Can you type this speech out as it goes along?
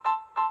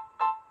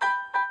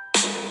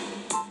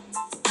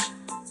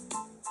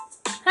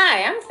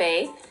Hi, I'm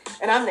Faith.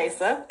 And I'm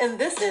Nasa. And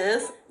this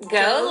is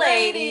Go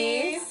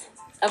Ladies,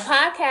 a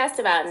podcast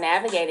about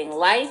navigating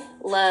life,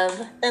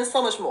 love, and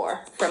so much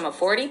more from a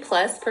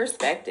 40-plus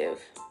perspective.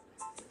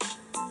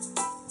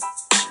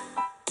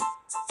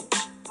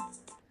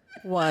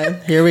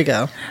 One. Here we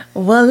go.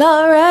 Well,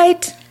 all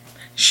right.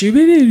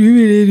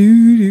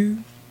 Shoo-be-doo-doo-doo-doo.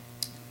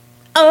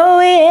 Oh,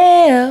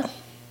 yeah.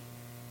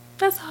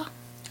 That's all.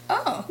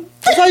 Oh.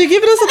 That's how you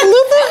giving us at the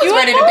loop? You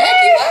ready to back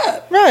you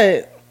up?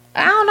 Right.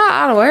 I don't know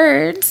all the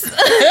words.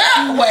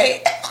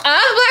 Wait. Us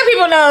black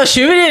people know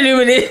shoot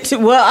it.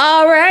 Well,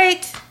 all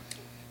right.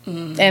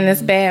 And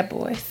it's Bad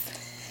Boys.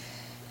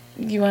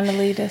 You want to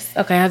lead us?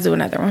 Okay, I'll do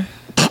another one.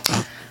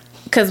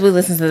 Because we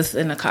listen to this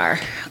in the car.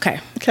 Okay.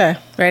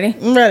 Ready?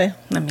 I'm ready.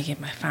 Let me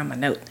find my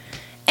note.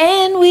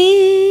 And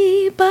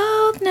we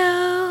both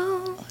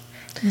know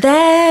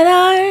that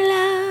our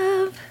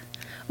love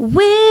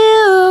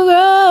will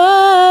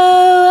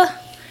grow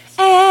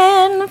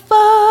and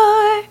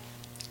for...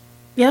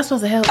 Y'all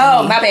supposed to help me.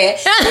 Oh, my bad.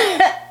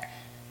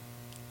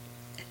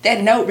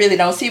 That note really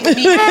don't sit with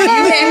me. You have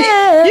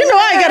it. You know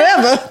I ain't got it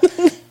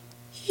ever.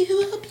 You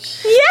will be.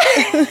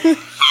 Yeah.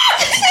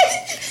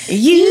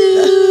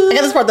 You I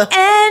got this part though.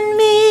 and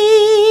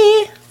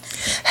me.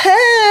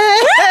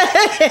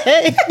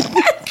 Hey.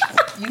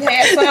 You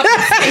had something.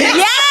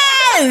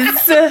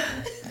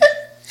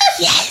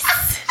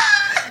 Yes.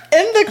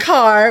 In the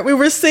car, we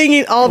were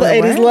singing all the We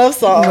 80s were. love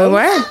songs. We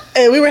were.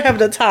 And we were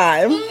having a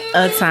time.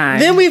 A time.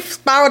 Then we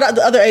spiraled out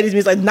the other 80s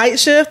music, like Night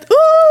Shift.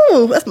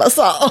 Ooh, that's my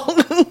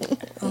song.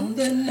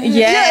 Yes.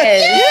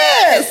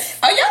 Yes.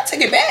 Oh, y'all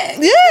took it back.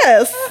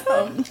 Yes.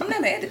 I'm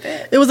not mad at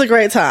that. It was a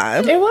great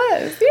time. It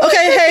was.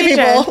 Okay, hey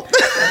people.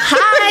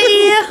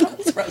 Hi.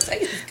 This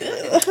rosé is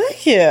good.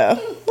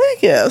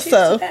 Thank you.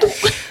 So,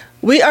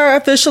 we are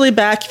officially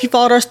back. If you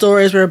followed our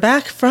stories, we're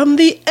back from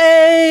the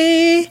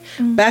A.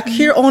 Back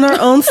here on our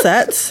own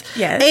sets.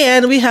 Yes.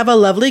 And we have a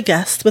lovely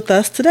guest with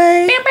us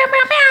today.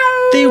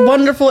 The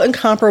wonderful,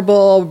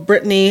 incomparable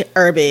Brittany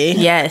Irby.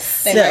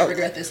 Yes. They Yeah. might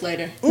regret this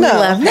later. No,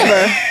 love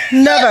never.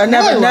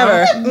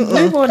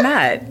 We will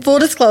not. Full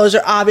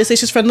disclosure, obviously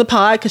she's friend of the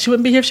pod because she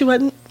wouldn't be here if she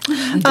wasn't.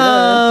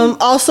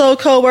 Also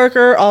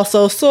co-worker,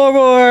 also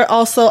soror,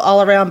 also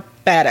all around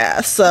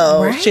badass.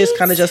 So Right? she's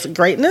kind of just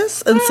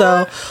greatness. And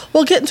so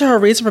we'll get into her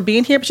reason for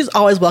being here, but she's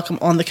always welcome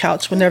on the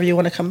couch whenever you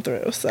want to come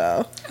through.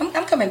 So I'm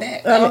coming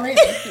back already.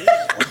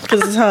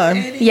 because it's time.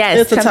 Yes.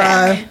 It's a come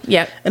time. back.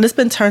 Yep. And it's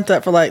been turned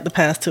up for like the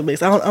past 2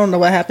 weeks. I don't know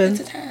what happened.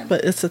 It's a time.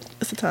 But it's a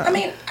time. I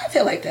mean, I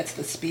feel like that's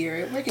the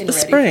spirit. We're getting The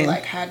ready spring. for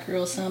like hot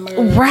girl summer.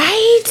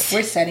 Right?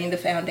 We're setting the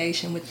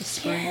foundation with the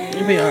spring.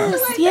 we are.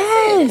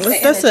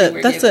 Yes. That's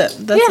it. That's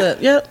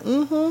it. Yep.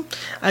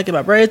 I get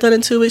my braids done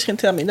in 2 weeks. Can't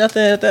tell me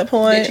nothing at that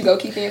point. Did you go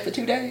keep in for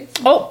 2 days?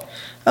 Oh.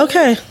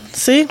 Okay.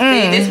 See? See,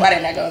 this is why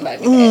they're not going to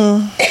invite me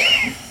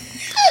back.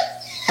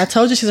 I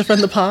told you she's a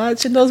friend of the pod.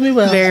 She knows me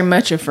well. Very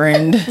much a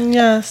friend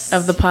Yes.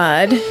 of the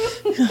pod.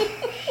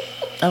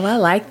 Oh, I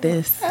like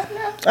this.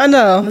 I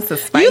know. This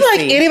is You like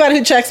spicy. anybody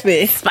who checks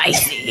me.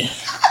 Spicy.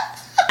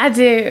 I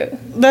do.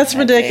 That's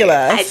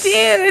ridiculous. I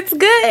do. It's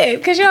good.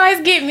 Because you always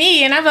get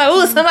me. And I'm like,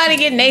 ooh, somebody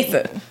get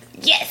Nasa.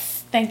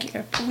 Yes. Thank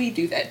you. We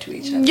do that to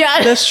each other.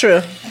 Yeah. That's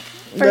true.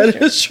 That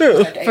is true.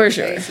 On a daily For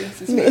sure.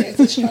 basis. It's made us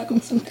a struggle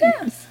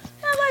sometimes.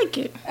 I like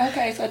it.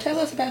 Okay, so tell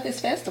us about this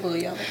festival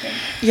y'all attended.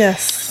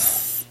 Yes.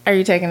 Are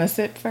you taking a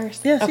sip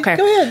first? Yes. Okay.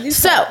 Go ahead. You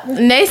So,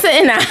 Nasa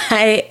and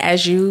I,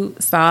 as you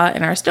saw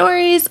in our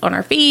stories on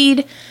our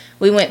feed,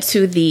 we went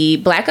to the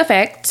Black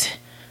Effect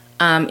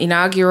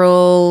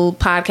inaugural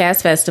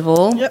podcast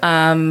festival. Yep.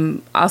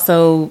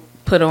 Also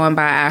put on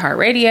by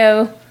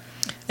iHeartRadio.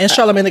 And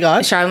Charlamagne the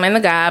God. Charlamagne the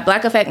God.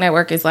 Black Effect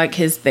Network is like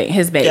his thing,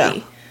 his baby.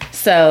 Yeah.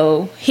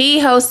 So he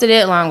hosted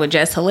it along with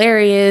Jess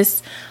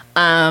Hilarious.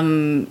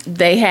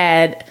 They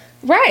had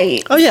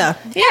Oh yeah.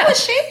 yeah. How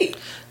was she?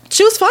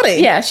 She was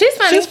funny. Yeah, she's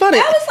funny. She's funny.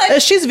 I was like-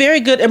 And she's very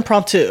good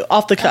impromptu,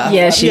 off the cuff.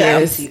 Yeah, she Yeah.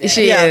 is.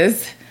 She Yeah.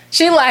 is.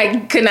 She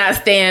like could not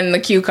stand the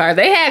cue card.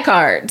 They had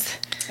cards,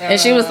 and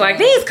she was like,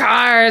 "These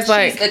cards, She's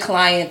like, the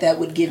client that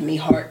would give me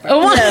heartburn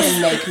Yes.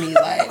 and make me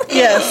like.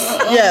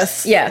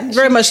 Yes. yeah,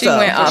 Very much she so.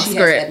 went But off she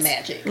script, has that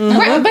magic.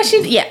 right? But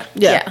she, Yeah.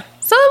 yeah.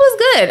 So it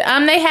was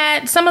good. They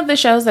had some of the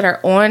shows that are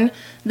on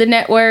the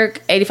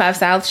network. 85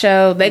 South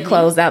show. They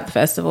closed out the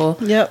festival.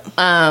 Yep.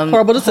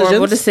 Horrible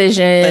Decisions.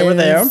 They were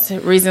there.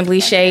 Reasonably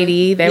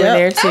Shady. They were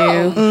there Yep.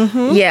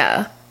 too.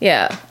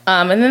 Yeah.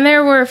 And then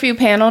there were a few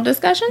panel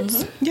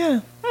discussions. Yeah.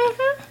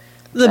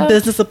 The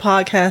business of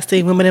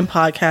podcasting, women in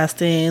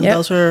podcasting. Yep.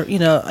 Those were,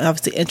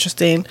 obviously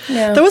interesting.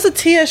 Yeah. There was a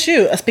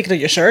TSU, speaking of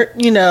your shirt,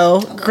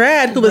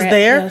 grad who was Grad,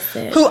 there, that's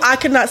it. who I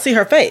could not see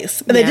her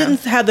face. And they Yeah.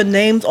 didn't have the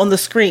names on the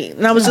screen.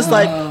 And I was just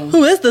like,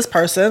 who is this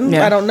person?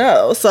 Yeah. I don't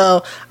know.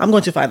 So I'm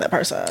going to find that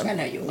person. I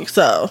know you will.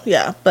 So,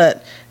 yeah.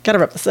 But got to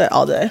represent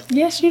all day.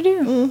 Yes, you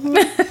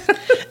do.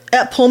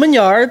 At Pullman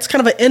Yards,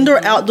 kind of an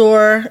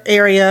indoor-outdoor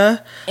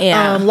area.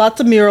 Yeah. Lots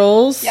of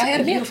murals. Y'all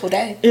had a beautiful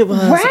day. It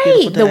was a Right.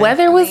 beautiful The day.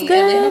 weather was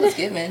Atlanta good. was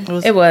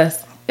giving.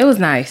 It was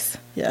nice.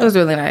 Yeah. It was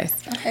really nice.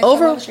 Okay,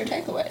 Over- so what was your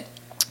takeaway?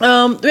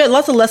 We had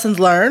lots of lessons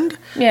learned.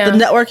 Yeah. The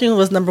networking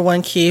was number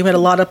one key. We had a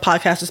lot of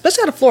podcasts,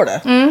 especially out of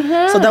Florida.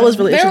 So that was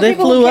really There were interesting. They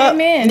people who flew up.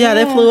 came in, Yeah,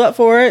 they yeah. flew up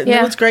for it.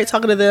 Yeah. It was great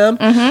talking to them.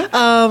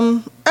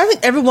 I think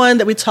everyone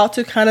that we talked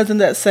to kind of is in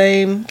that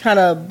same kind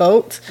of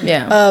boat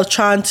of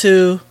trying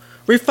to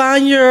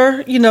refine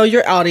your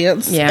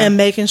audience and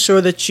making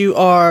sure that you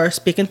are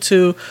speaking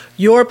to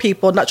your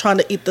people, not trying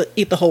to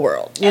eat the whole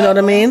world. You know what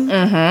I mean?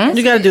 Mm-hmm.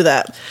 You got to do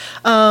that.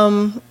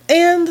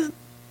 And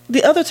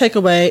the other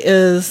takeaway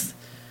is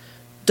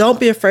don't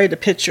be afraid to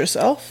pitch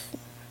yourself.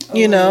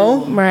 You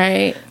know?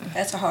 Right.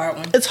 That's a hard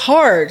one. It's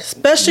hard,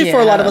 especially for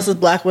a lot of us as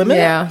black women.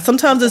 Yeah.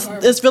 Sometimes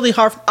it's really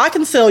hard. I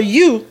can sell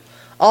you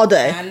all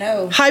day. I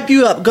know. Hype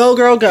you up. Go,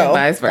 girl, go.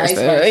 Vice versa.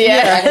 Vice versa.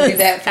 Yeah. I can do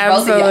that for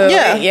Absolutely. both of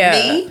y'all. Yeah.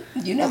 Me,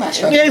 you know my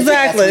struggle. Yeah,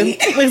 exactly.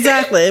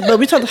 Exactly. But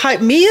we talk to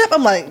hype me up.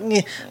 I'm like,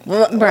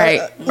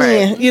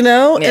 Right. you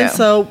know? Yeah. And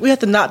so we have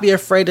to not be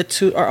afraid to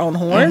toot our own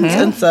horns.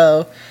 And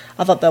so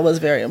I thought that was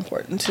very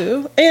important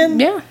too. And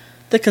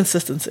the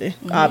consistency,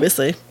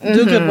 obviously.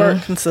 Do good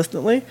work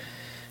consistently.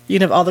 You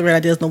can have all the great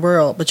ideas in the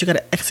world, but you got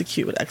to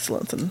execute with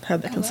excellence and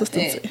have that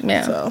consistency.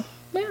 Yeah. So.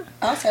 Yeah.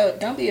 Also,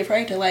 don't be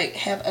afraid to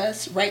have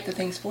us write the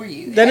things for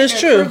you. That Have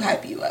is your true. crew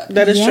hype you up.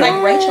 That is true.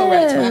 Like Rachel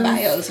writes my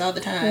bios all the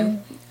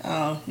time.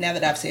 Now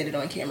that I've said it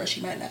on camera, she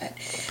might not.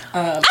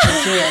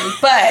 Again,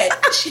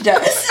 but she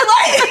does.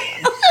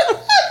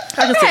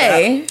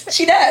 Hey.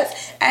 She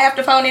does. I have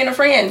to phone in a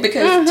friend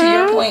because, to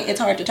your point, it's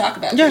hard to talk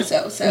about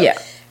yourself. So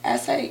I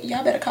say,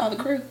 y'all better call the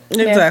crew.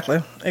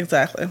 Exactly.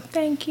 Exactly.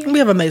 Thank you. We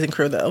have an amazing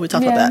crew, though. We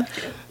talked about that,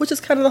 which is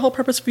kind of the whole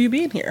purpose for you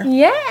being here.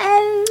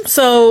 Yes.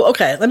 So,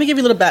 okay, let me give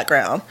you a little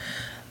background.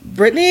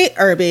 Brittany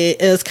Irby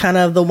is kind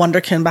of the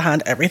wonderkin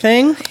behind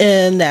everything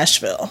in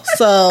Nashville.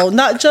 So,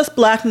 not just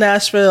Black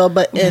Nashville,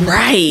 but in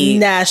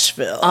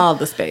Nashville. All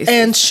the spaces.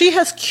 And she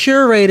has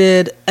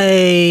curated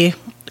a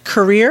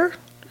career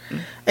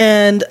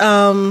and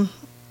a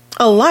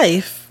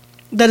life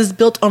that is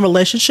built on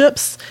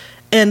relationships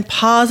and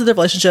positive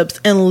relationships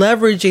and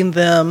leveraging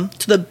them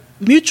to the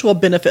mutual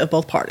benefit of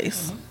both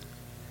parties.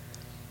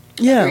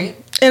 Yeah. Agreed.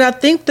 And I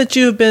think that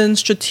you've been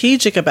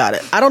strategic about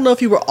it. I don't know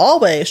if you were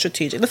always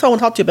strategic. That's what I want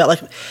to talk to you about.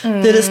 Like,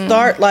 did it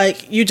start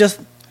like you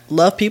just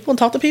love people and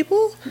talk to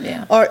people?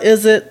 Yeah. Or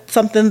is it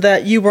something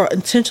that you were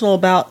intentional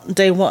about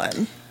day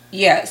one?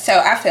 Yeah, so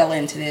I fell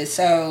into this.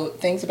 So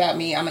things about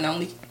me, I'm an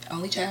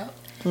only child.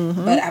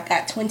 But I've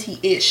got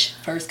 20-ish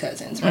first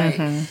cousins,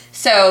 right?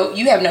 So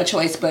you have no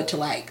choice but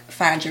to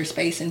find your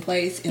space and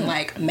place and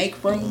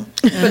make room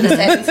for the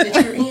settings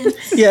that you're in.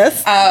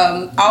 Yes.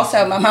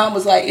 Also, my mom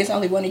was like, it's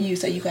only one of you,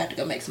 so you have to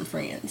go make some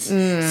friends.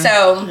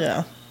 So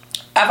Yeah.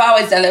 I've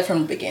always done that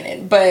from the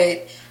beginning,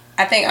 but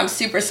I think I'm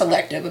super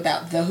selective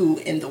about the who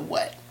and the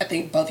what. I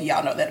think both of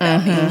y'all know that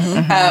about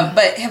me.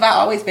 But have I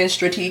always been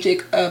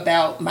strategic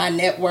about my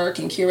network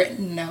and curate?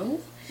 No.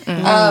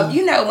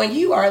 When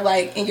you are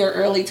in your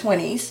early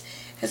 20s,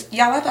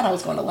 y'all, I thought I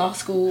was going to law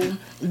school.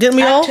 Didn't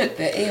we all? I took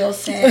the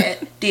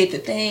LSAT, did the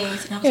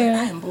things, and I was like,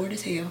 I am bored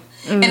as hell.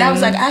 And I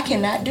was like, I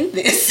cannot do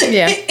this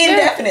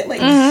indefinitely.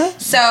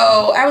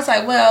 So I was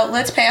like, well,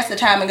 let's pass the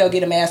time and go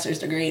get a master's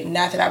degree.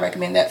 Not that I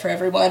recommend that for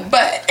everyone,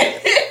 but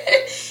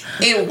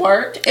it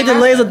worked. It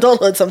delays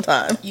adulthood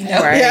sometime.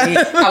 Right.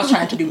 I was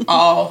trying to do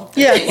all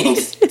the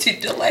things to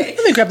delay.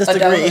 Let me grab this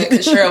degree.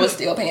 Because Cheryl was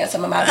still paying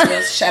some of my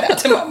bills. Shout out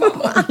to my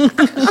mama. She's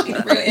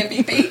the real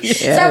MVP.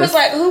 So I was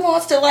like, who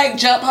wants to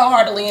jump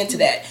wholeheartedly into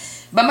that?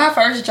 But my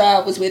first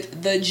job was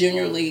with the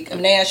Junior League of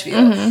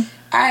Nashville.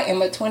 I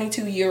am a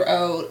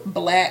 22-year-old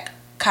Black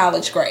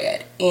college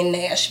grad in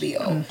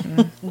Nashville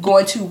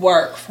going to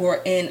work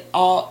for an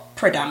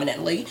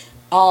predominantly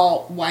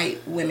all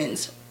white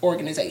women's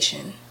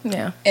organization.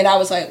 Yeah. And I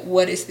was like,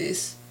 what is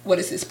this? What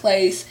is this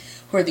place?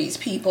 Who are these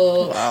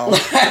people? Wow.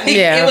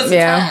 It was a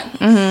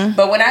time.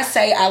 But when I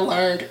say I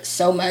learned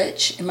so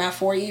much in my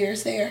 4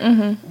 years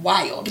there,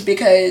 wild.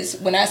 Because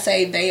when I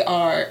say they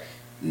are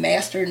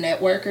master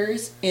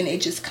networkers and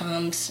it just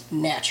comes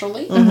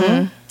naturally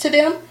to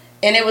them.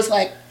 And it was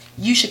like,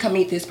 you should come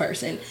meet this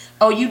person.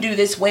 Oh, you do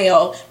this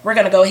well. We're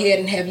going to go ahead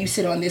and have you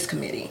sit on this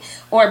committee.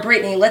 Or,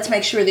 Brittany, let's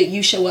make sure that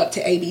you show up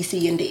to A, B,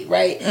 C, and D,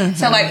 right?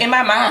 So, in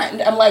my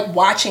mind, I'm,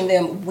 watching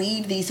them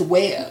weave these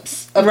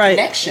webs of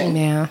connection.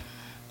 Yeah.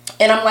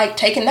 And I'm,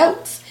 taking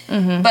notes.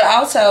 But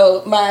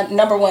also, my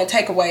number one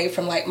takeaway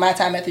from, my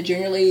time at the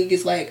Junior League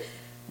is,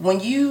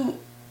 when you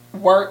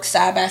work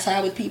side by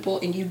side with people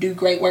and you do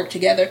great work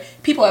together,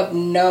 people have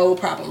no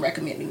problem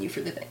recommending you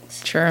for the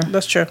things. Sure.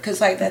 That's true. Because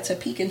that's a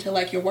peek into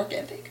your work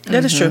ethic.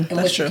 That is true. And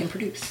That's what true. you can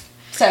produce.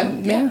 So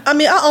yeah. I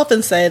mean, I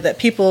often say that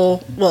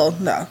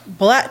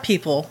Black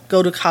people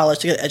go to college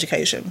to get an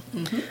education.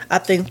 I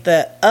think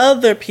that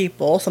other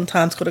people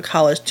sometimes go to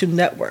college to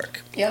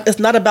network. Yeah. It's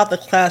not about the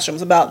classroom.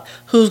 It's about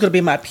who's going to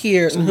be my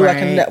peers and who I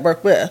can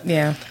network with.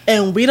 Yeah.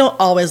 And we don't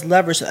always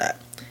leverage that.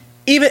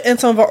 Even in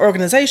some of our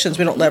organizations,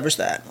 we don't leverage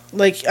that.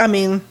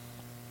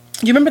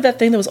 You remember that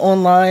thing that was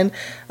online?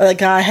 The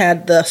guy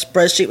had the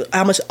spreadsheet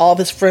how much all of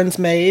his friends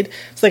made,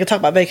 so they could talk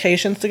about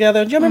vacations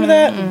together. Do you remember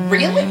that?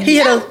 Really? He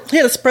had a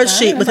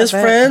spreadsheet with his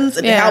friends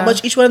and how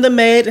much each one of them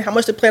made and how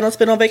much they plan on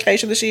spending on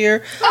vacation this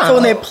year. Oh. So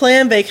when they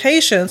plan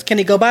vacations, can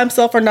he go by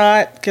himself or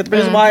not? Can he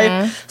bring his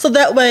wife? So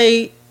that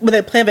way, when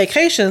they plan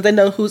vacations, they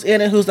know who's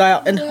in and who's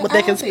out and what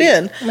they can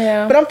spend.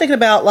 Yeah. But I'm thinking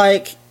about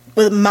like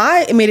with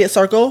my immediate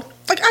circle.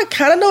 Like, I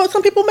kind of know what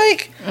some people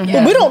make,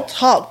 but we don't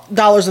talk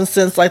dollars and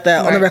cents like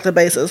that on a regular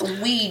basis.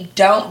 We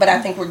don't, but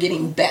I think we're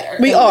getting better.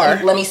 We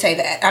are. Let me say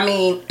that. I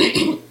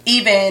mean,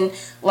 even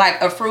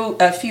like a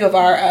few of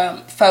our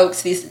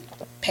folks these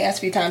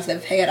past few times that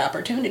have had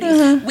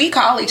opportunities, we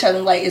call each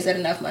other like, is that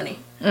enough money?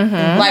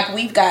 Like,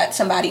 we've got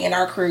somebody in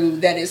our crew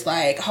that is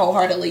like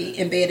wholeheartedly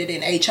embedded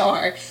in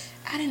HR.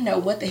 I didn't know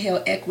what the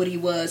hell equity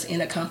was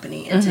in a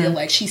company until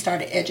like she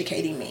started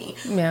educating me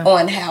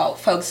on how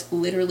folks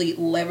literally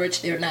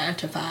leverage their 9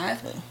 to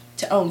 5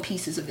 to own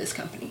pieces of this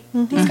company,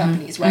 these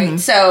companies, right?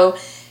 So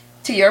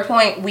to your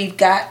point, we've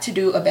got to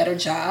do a better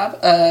job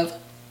of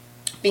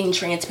being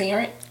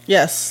transparent.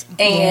 Yes.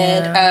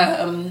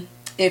 And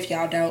if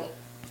y'all don't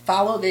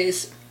follow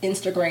this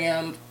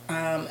Instagram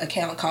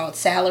account called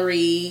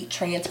Salary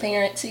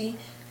Transparency,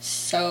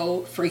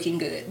 so freaking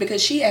good,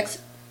 because she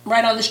asks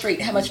right on the street,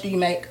 how much do you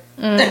make?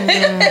 Do you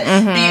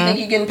think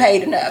you're getting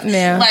paid enough?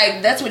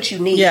 Like, that's what you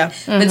need.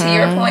 But to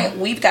your point,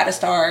 we've got to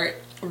start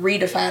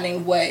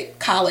redefining what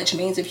college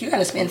means. If you're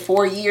going to spend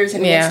 4 years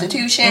in the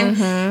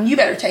institution, you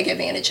better take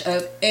advantage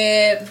of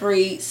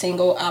every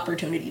single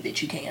opportunity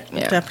that you can.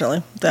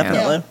 Definitely.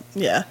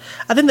 Yeah.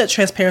 I think that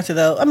transparency,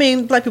 though, I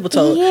mean, Black people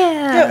told,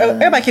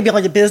 everybody can be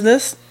on your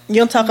business. You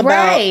don't talk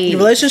about your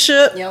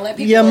relationship,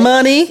 your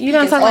money. You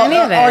don't talk about any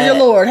of that. Or your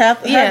Lord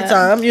half the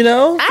time, you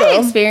know? So. I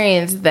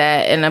experienced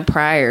that in a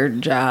prior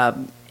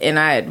job, and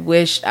I had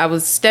wished I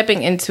was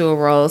stepping into a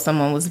role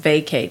someone was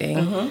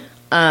vacating.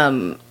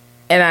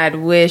 And I'd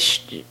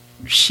wished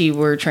she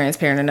were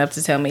transparent enough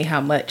to tell me how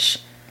much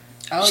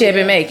she had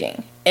been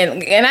making.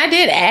 And I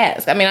did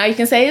ask. I mean, all you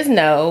can say is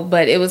no,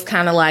 but it was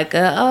kind of like,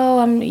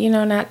 I'm,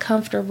 not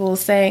comfortable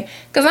saying,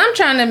 because I'm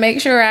trying to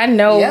make sure I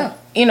know,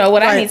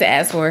 what I need to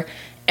ask for.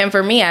 And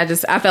for me, I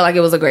felt like it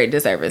was a great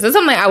disservice. It's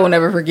something I will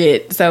never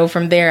forget. So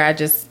from there, I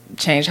just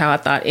changed how I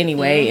thought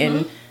anyway.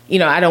 And,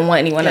 I don't want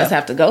anyone else to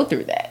have to go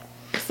through that.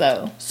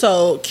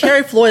 So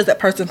Carrie Floyd is that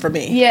person for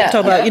me. Yeah.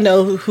 Talk about,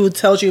 who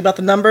tells you about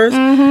the numbers.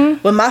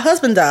 When my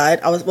husband died,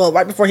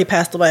 right before he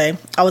passed away,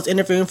 I was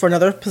interviewing for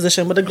another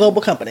position with a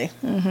global company.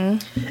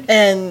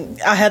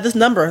 And I had this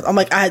number. I'm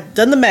like, I had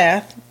done the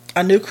math.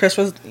 I knew Chris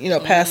was,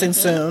 passing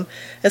soon.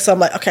 And so I'm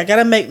like, okay, I got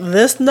to make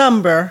this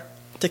number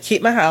to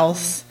keep my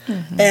house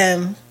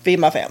and feed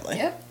my family.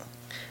 Yep.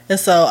 And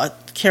so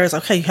Carrie's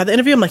like, okay, you had the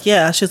interview? I'm like,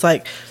 yeah. She's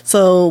like,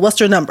 so what's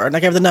your number? And I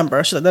gave her the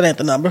number. She's like, that ain't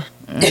the number.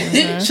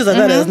 She's like,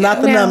 that is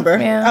not the number.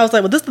 Yeah. I was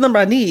like, well, this is the number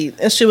I need.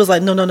 And she was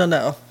like, no.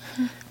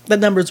 That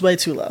number is way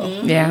too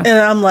low. Yeah. And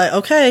I'm like,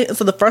 okay. And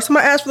so the first time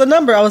I asked for the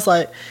number, I was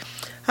like,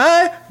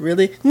 I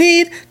really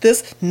need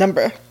this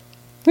number.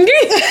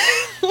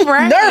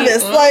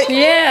 Nervous, like,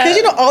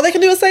 because all they can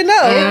do is say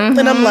no,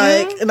 and I'm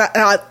like, and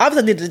I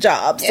obviously needed a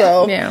job,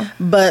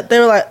 but they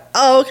were like,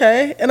 oh,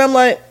 okay, and I'm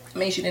like,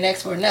 means you didn't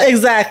ask for enough.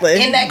 Exactly.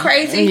 Isn't that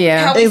crazy?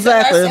 Yeah. How we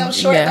sell ourselves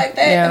short like that?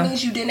 That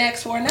means you didn't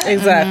ask for enough.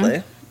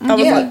 Exactly. I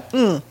was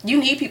like, you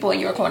need people in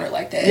your corner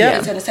like that. Yeah.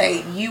 It's going to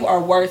say you are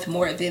worth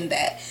more than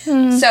that.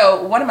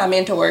 So one of my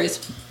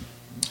mentors,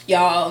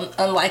 y'all,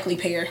 unlikely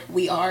pair,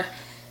 we are.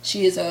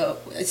 She is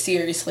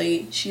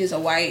she is a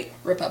white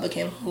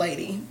Republican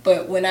lady.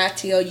 But when I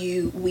tell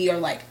you we are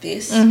like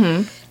this,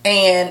 and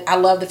I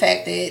love the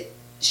fact that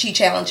she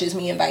challenges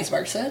me and vice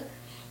versa.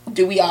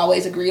 Do we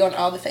always agree on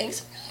all the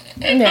things?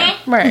 Yeah,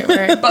 right.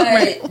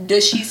 But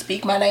does she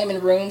speak my name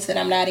in rooms that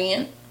I'm not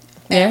in?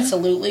 Yeah.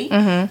 Absolutely.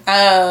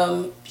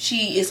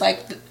 She is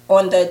like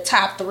on the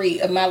top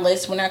 3 of my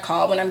list when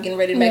I'm getting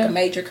ready to make a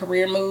major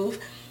career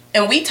move.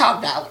 And we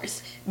talk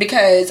dollars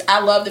because I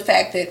love the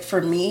fact that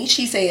for me,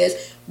 she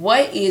says,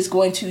 what is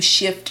going to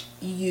shift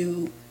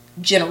you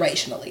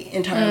generationally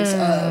in terms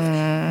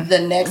of the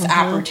next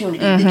opportunity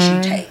that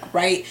you take,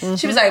 right?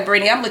 She was like,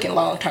 Brittany, I'm looking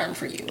long term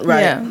for you.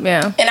 Right.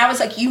 Yeah. And I was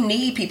like, you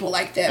need people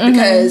like that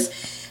because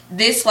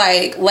this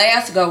like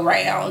last go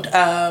round,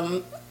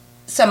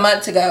 some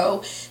months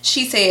ago,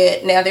 she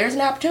said, now there's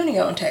an opportunity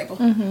on the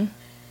table.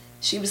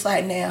 She was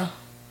like, now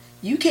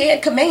you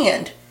can't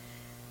command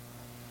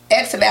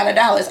X amount of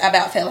dollars. I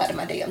about fell out of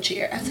my damn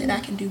chair. I said, I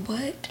can do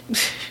what?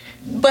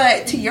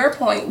 But to your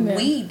point,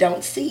 we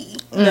don't see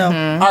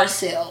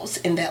ourselves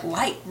in that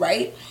light,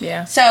 right?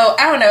 Yeah. So,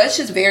 I don't know. It's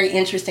just very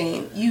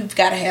interesting. You've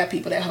got to have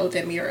people that hold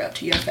that mirror up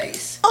to your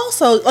face.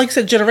 Also, like you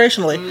said,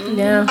 generationally.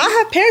 Yeah. I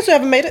have parents who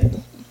haven't made it.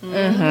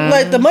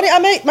 Like, the money I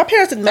make, my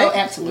parents didn't make. Oh,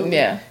 absolutely.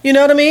 Yeah. You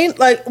know what I mean?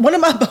 Like, one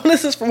of my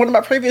bonuses from one of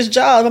my previous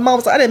jobs, my mom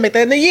was like, I didn't make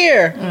that in a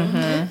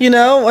year. You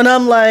know? And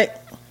I'm like,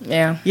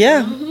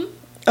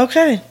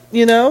 okay,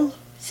 you know?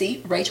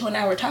 See, Rachel and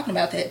I were talking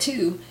about that,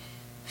 too.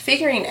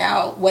 Figuring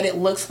out what it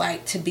looks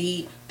like to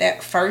be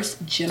that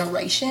first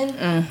generation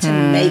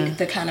to make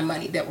the kind of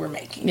money that we're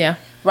making. Yeah.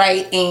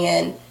 right?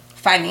 And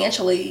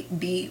financially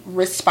be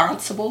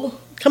responsible.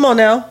 Come on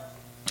now.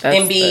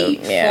 And be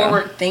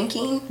forward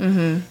thinking.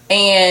 Mm-hmm.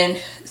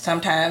 And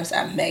sometimes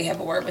I may have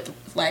a problem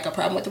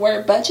with the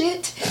word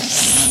budget.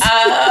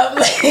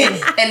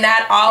 And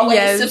not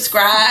always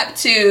subscribe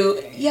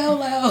to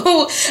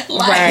YOLO.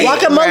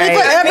 Guacamole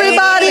for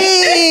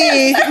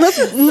everybody.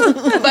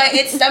 But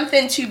it's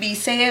something to be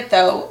said,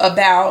 though,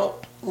 about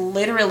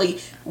literally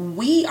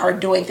we are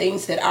doing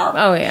things that our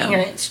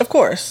parents, of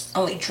course,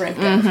 only dreamt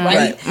of,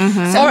 right?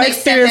 Mm-hmm. So or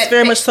experience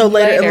very much so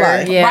later in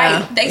life,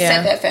 right? They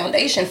set that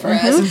foundation for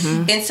us,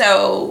 and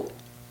so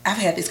I've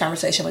had this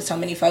conversation with so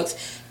many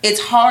folks. It's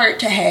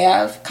hard to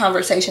have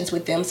conversations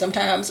with them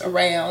sometimes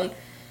around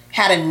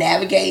how to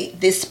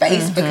navigate this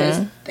space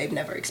because they've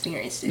never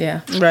experienced it.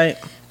 Yeah, right.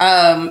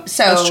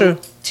 So that's true.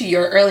 To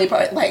your earlier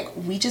point, like,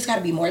 we just got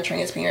to be more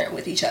transparent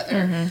with each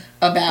other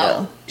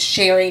about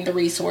sharing the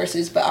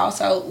resources, but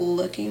also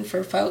looking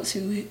for folks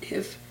who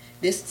have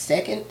this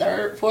second,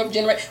 third, fourth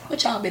generation,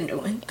 what y'all been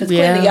doing? Because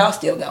clearly y'all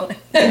still going.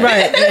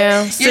 Right,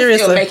 yeah. You're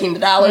seriously still making the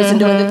dollars and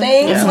doing the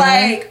things.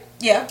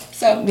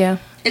 So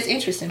it's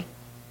interesting.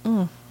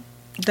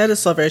 That is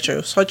so very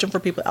true. Searching for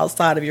people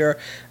outside of your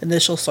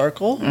initial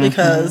circle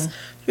because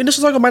your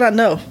initial circle might not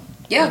know.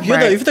 Yeah, if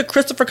you're the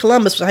Christopher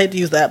Columbus, which I hate to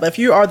use that, but if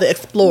you are the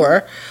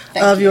explorer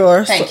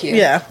Thank you.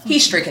 Yeah,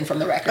 he's stricken from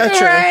the record. That's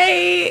true.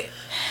 Right.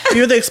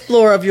 You're the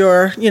explorer of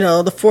your,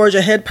 the forge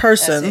ahead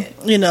person.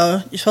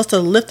 You're supposed to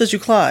lift as you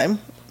climb.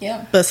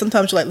 Yeah. But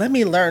sometimes you're like, let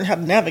me learn how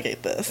to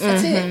navigate this.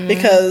 That's it.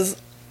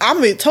 Because I'm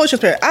going to be totally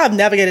transparent. I've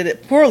navigated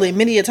it poorly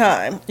many a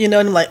time. And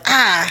I'm like,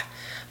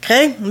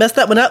 okay, messed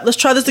that one up. Let's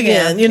try this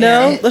again.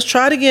 Let's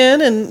try it again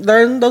and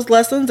learn those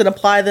lessons and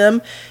apply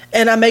them.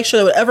 And I make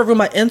sure that whatever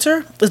room I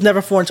enter is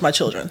never foreign to my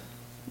children.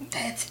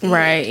 That's it.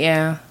 Right.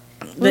 Yeah.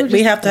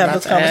 We have to have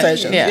those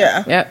conversations.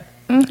 Yeah. Yep.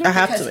 I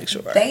have to make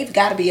sure. They've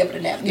got to be able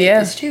to navigate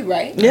this too,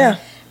 right? Yeah.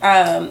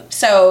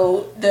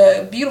 So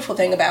the beautiful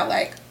thing about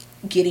like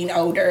getting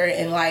older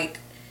and like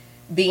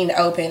being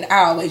open,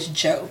 I always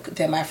joke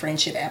that my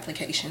friendship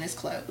application is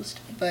closed,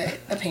 but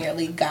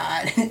apparently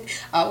God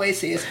always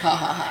says ha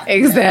ha ha.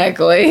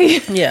 Exactly.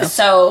 Yeah.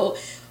 So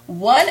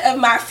one of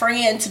my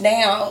friends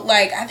now,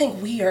 like, I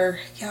think we are,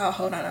 y'all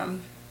hold on,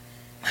 I'm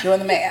doing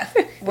the math.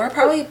 We're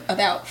probably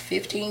about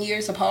 15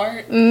 years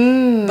apart,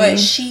 but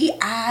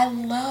I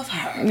love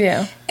her.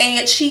 Yeah.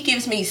 And she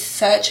gives me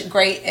such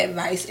great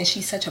advice, and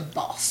she's such a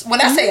boss.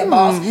 When I say a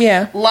boss,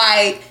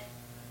 like,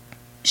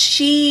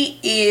 she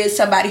is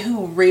somebody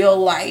who real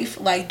life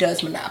like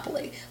does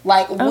Monopoly.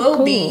 Like,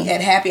 we'll be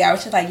at happy hour.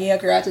 She's like, yeah,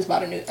 girl, I just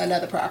bought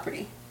another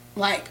property.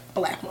 Like,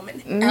 Black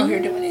woman out here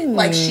doing it.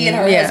 Like, she and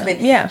her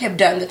husband have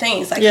done the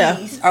things. Like,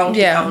 he's owned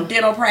his own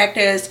dental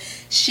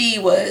practice. She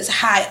was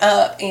high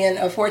up in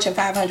a Fortune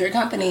 500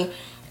 company.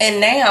 And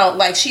now,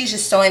 like, she's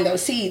just sowing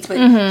those seeds, but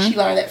she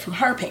learned that from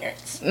her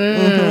parents.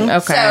 Okay.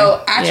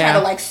 So I try to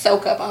like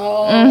soak up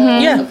all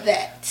of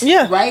that.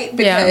 Yeah. Right?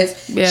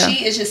 Because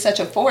she is just such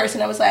a force.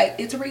 And I was like,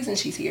 it's a reason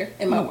she's here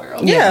in my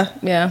world. Yeah.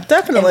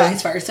 Definitely. And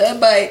vice versa.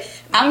 But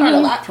I learned a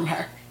lot from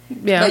her.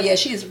 Yeah. But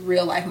she is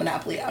real life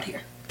Monopoly out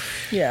here.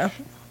 Yeah.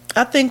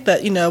 I think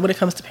that, when it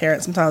comes to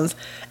parents, sometimes,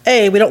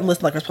 we don't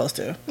listen like we're supposed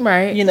to.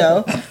 Right.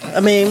 I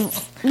mean,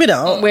 we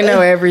don't. We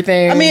know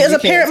everything. I mean, as a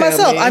parent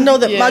myself, I know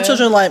that my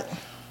children are like,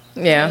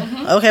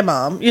 okay,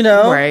 mom,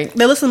 right.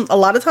 They listen a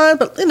lot of times,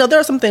 but there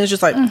are some things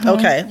just like,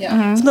 okay,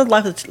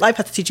 sometimes life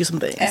has to teach you some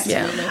things.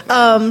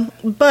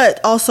 Absolutely. But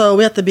also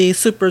we have to be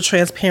super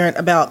transparent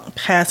about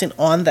passing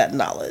on that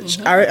knowledge.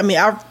 I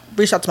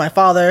reached out to my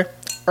father,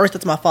 I reached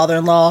out to my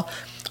father-in-law.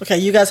 Okay,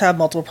 you guys have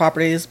multiple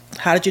properties.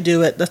 How did you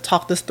do it? Let's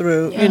talk this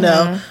through.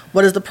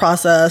 What is the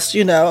process?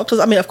 Because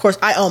of course,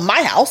 I own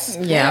my house.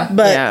 Yeah.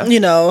 But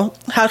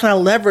how can I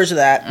leverage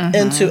that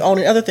into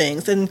owning other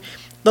things? And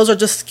those are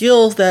just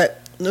skills that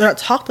they're not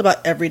talked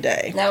about every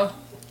day. No,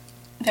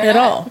 at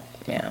all.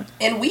 Yeah.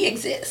 And we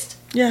exist.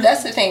 Yeah.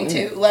 That's the thing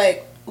too.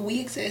 Like, we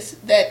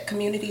exist. That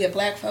community of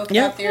Black folk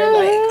out there,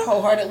 like,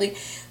 wholeheartedly.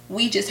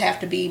 We just have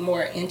to be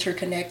more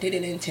interconnected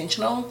and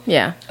intentional.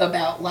 Yeah.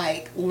 About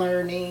like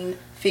learning,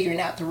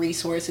 figuring out the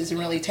resources, and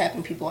really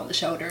tapping people on the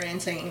shoulder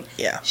and saying,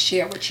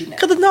 share what you know.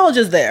 Because the knowledge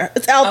is there.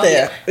 It's out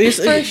there. Yeah.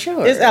 For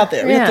sure. It's out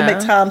there. We have to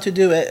make time to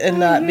do it and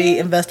not be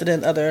invested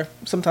in other,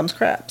 sometimes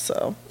crap.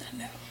 So.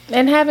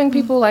 And having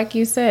people, like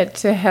you said,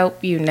 to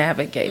help you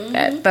navigate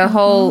that. The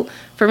whole,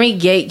 for me,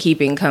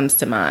 gatekeeping comes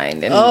to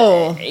mind. And,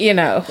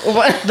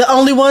 the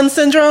only one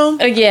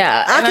syndrome?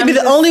 Yeah. I can be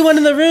the only one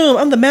in the room.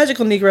 I'm the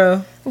magical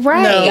Negro.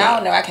 Right. No.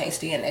 Y'all know I can't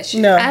stand that shit.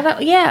 No. I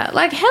don't,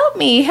 like,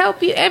 help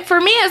you. And for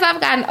me, as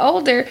I've gotten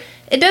older,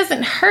 it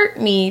doesn't hurt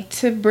me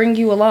to bring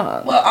you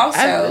along. Well,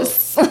 also...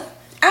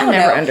 I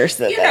never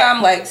understood that.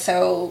 I'm like,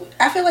 so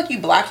I feel like you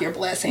block your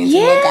blessings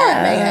and what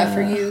God may have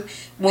for you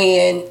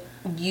when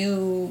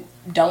you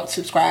don't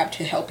subscribe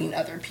to helping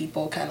other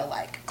people kind of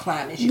like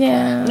climb as you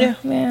climb.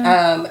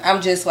 Yeah.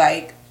 I'm just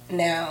like,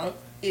 now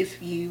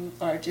if you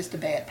are just a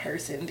bad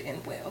person,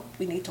 then, well,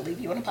 we need to leave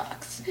you in a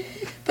box.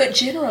 But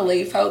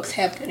generally, folks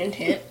have good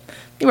intent.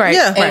 Right.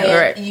 Yeah.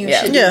 And you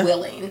should be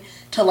willing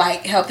to,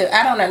 like, help them.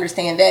 I don't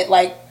understand that.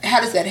 Like,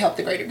 how does that help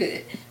the greater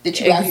good? That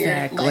you out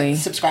here, like,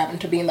 subscribing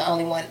to being the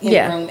only one in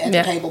the room at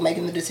the table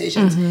making the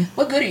decisions.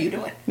 What good are you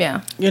doing?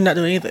 Yeah. You're not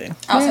doing anything.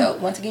 Also,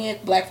 once again,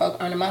 black folk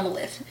aren't a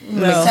monolith.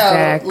 No.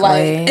 So,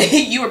 like,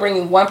 you were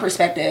bringing one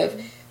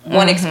perspective,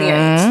 one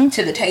experience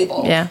to the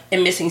table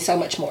and missing so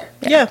much more.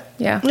 Yeah.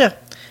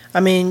 I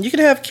mean, you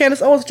can have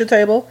Candace Owens at your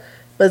table,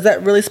 but is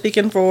that really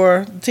speaking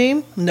for the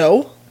team?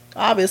 No.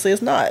 Obviously,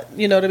 it's not.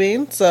 You know what I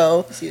mean?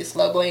 So, see the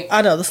slow blink?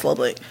 I know, the slow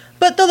blink.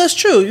 But no, that's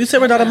true. You said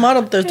we're not a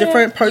model, but there's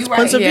different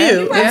points of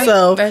view. And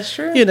so, that's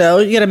true. You know,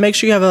 you got to make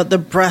sure you have the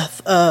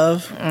breadth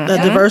of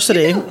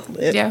diversity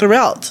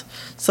throughout.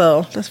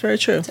 So, that's very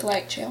true. To,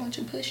 like, challenge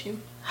and push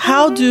you.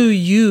 How do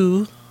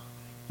you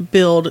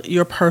build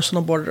your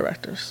personal board of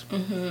directors?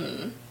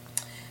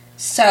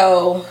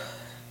 So,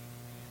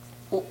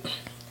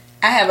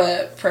 I have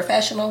a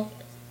professional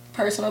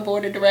personal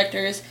board of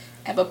directors.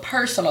 I have a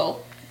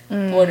personal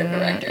board of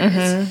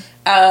directors.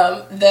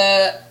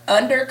 The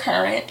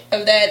undercurrent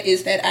of that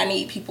is that I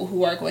need people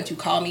who are going to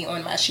call me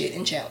on my shit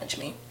and challenge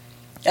me.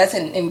 That's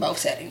in both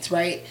settings,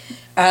 right?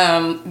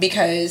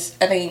 Because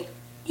I think,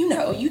 you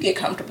know, you get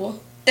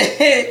comfortable.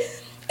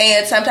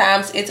 And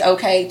sometimes it's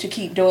okay to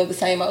keep doing the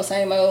same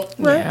old.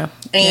 Right.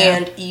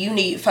 And you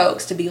need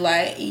folks to be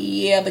like,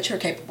 yeah, but you're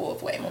capable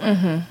of way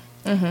more.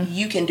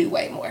 You can do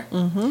way more.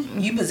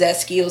 You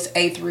possess skills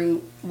A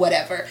through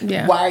whatever.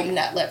 Why are you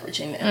not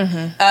leveraging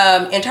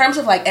them? In terms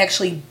of, like,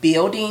 actually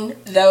building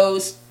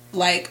those,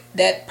 like,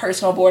 that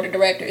personal board of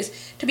directors,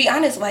 to be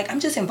honest, like, I'm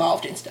just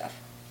involved in stuff.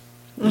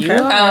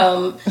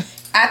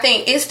 I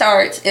think it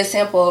starts as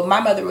simple.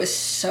 My mother was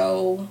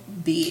so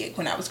big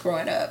when I was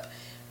growing up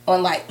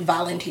on, like,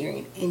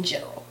 volunteering in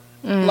general.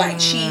 Like,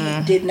 she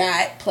did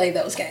not play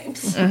those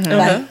games,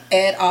 like,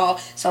 at all.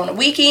 So on the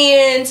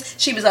weekends,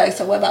 she was like,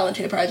 so what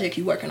volunteer project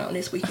you working on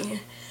this weekend?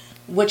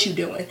 What you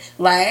doing?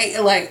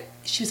 Like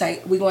she was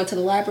like, we going to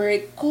the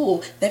library?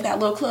 Cool. They've got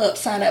little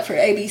clubs. Sign up for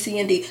A, B, C,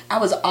 and D. I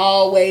was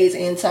always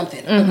in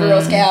something. A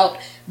Girl Scout,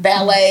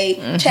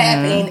 ballet,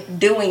 tapping,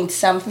 doing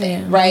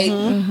something,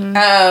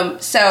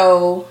 right?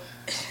 So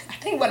I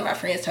think one of my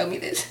friends told me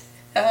this.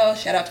 Oh,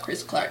 shout out to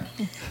Crystal Clark.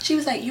 She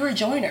was like, you're a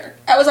joiner.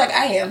 I was like,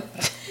 I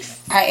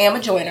am a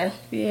joiner.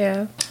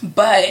 Yeah.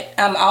 But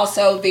I'm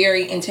also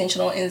very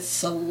intentional and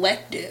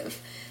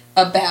selective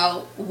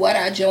about what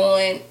I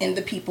join and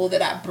the people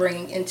that I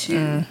bring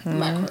into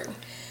my crew.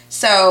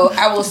 So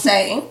I will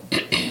say,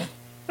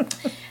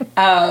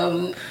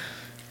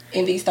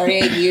 in these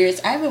 38 years,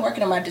 I've been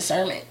working on my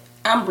discernment.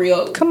 I'm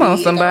real. Come on,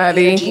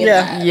 somebody.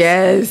 Yeah.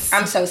 Yes.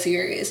 I'm so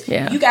serious.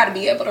 Yeah. You got to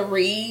be able to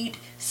read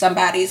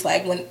somebody's,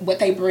 like, what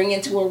they bring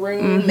into a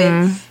room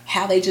and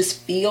how they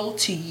just feel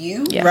to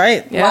you. Yeah.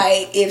 Right. Yeah.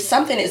 Like, if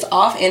something is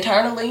off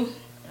internally,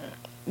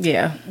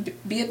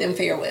 bid them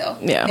farewell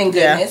and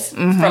goodness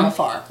from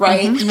afar,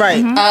 right?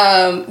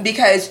 Right.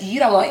 Because you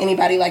don't want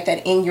anybody like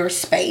that in your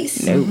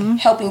space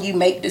helping you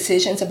make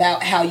decisions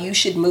about how you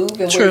should move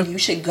and where you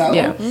should go.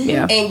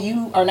 And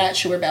you are not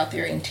sure about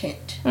their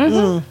intent.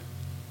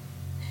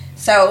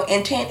 So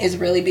intent is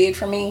really big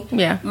for me.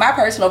 Yeah. My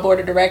personal board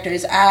of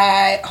directors,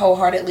 I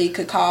wholeheartedly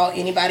could call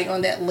anybody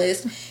on that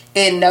list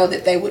and know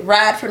that they would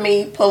ride for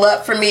me, pull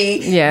up for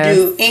me,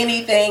 do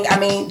anything. I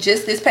mean,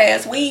 just this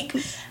past week,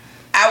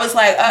 I was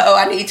like,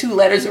 I need 2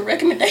 letters of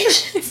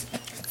recommendations.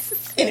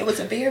 And it was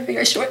a very,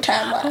 very short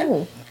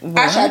timeline.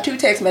 I shot 2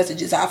 text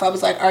messages off. I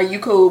was like, are you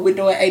cool with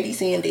doing A, B,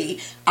 C, and D?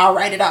 I'll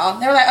write it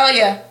all. They were like, oh,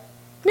 yeah.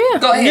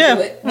 Go ahead,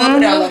 do it. We'll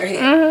put it on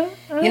letterhead.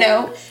 You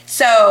know?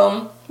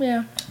 So,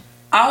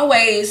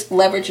 always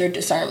leverage your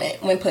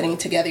discernment when putting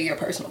together your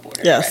personal board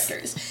of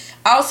directors.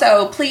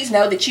 Also, please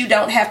know that you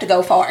don't have to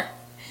go far.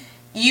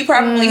 You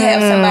probably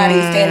have somebody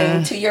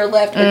standing to your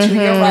left or to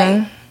your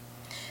right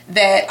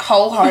that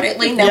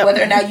wholeheartedly, now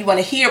whether or not you want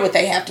to hear what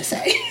they have to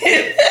say,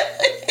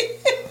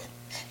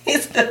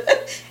 it's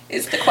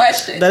the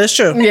question. That is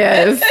true.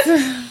 Yes.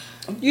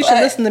 You should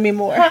listen to me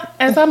more.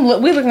 As we're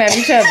looking at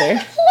each other.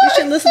 You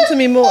should listen to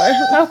me more.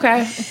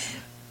 Okay.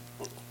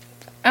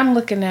 I'm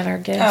looking at our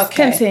guests.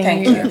 Okay,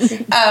 continue. thank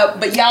you.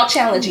 But y'all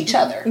challenge each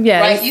other,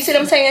 right? You see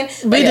what I'm saying?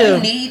 We do. You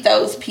need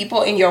those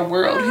people in your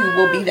world who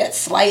will be that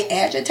slight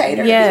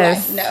agitator.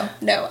 Yes. Be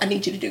like, no, I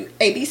need you to do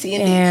A, B, C,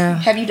 and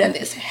D. Have you done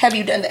this? Have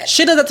you done that?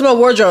 She does that to my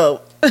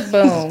wardrobe.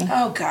 Boom.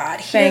 Oh,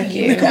 God. Thank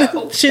you.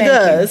 Go. She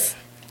does.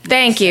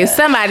 Thank you.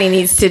 Somebody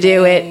needs to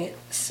do it.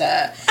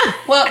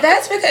 Well,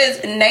 that's because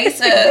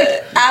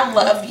Nasa, I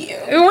love you.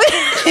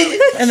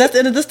 And that's the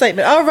end of the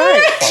statement. All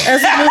right.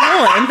 As we move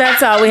on.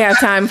 That's all we have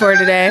time for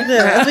today.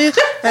 Yeah,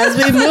 as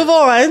we move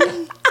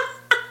on.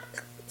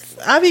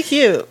 I'll be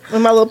cute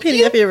with my little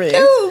PDF earrings.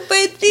 Dude,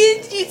 but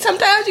then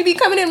sometimes you be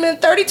coming in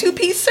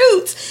 32-piece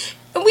suits.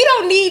 And we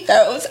don't need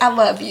those. I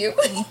love you.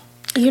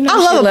 You know, I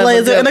love a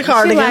blazer and a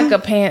cardigan. She like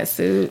a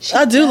pantsuit.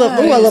 I do love.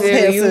 Oh, I love a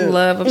pantsuit. You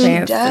love a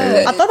pantsuit.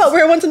 I thought about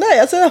wearing one tonight.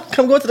 I said,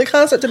 "I'm going to the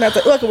concert tonight." I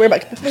said, "Oh, I can wear my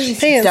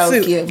pantsuit."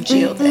 Don't give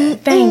Jill that.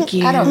 Thank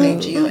you. I don't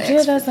think Jill.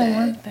 Jill doesn't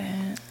want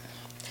that.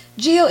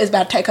 Jill is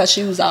about to take her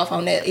shoes off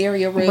on that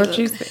area rug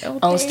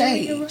on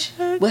stage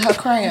with her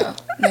crown.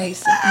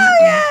 Mason. Oh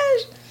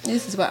gosh.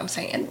 This is what I'm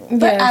saying.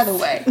 But either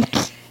way,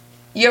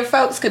 your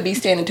folks could be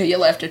standing to your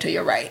left or to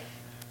your right.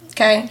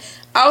 Okay.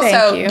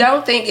 Also,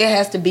 don't think it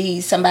has to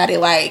be somebody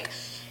like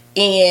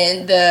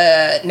in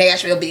the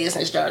Nashville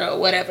Business Journal or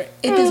whatever.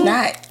 It does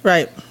not.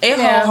 Right. It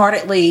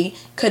wholeheartedly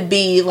could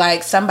be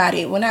like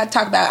somebody. When I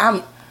talk about,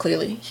 I'm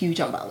clearly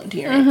huge on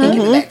volunteering and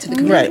giving back to the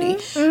community.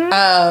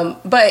 Right.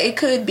 But it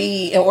could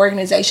be an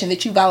organization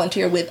that you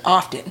volunteer with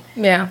often.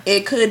 Yeah.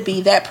 It could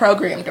be that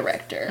program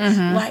director.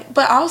 Like,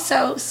 but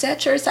also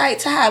set your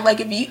sights high.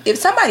 Like if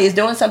somebody is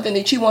doing something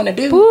that you want to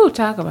do, ooh,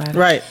 talk about it.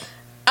 Right.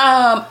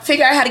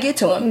 Figure out how to get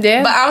to them.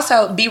 Yeah. But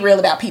also be real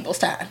about people's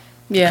time.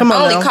 Yeah. Come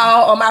on. Only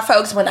call on my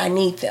folks when I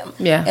need them.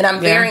 Yeah. And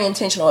I'm very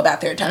intentional about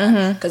their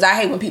time because I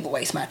hate when people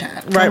waste my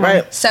time.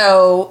 Right.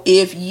 So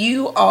if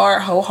you are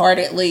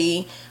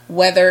wholeheartedly,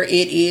 whether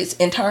it is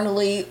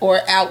internally or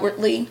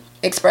outwardly,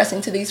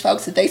 expressing to these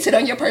folks that they sit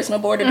on your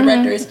personal board of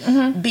directors,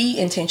 be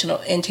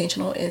intentional.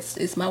 Intentional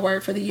is my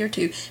word for the year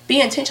too.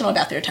 Be intentional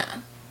about their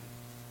time.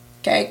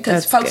 Okay,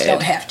 because folks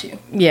don't have to.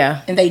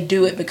 Yeah. And they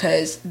do it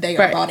because they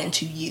are bought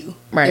into you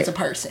as a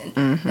person.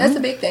 That's the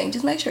big thing.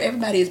 Just make sure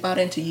everybody is bought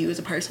into you as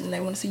a person and they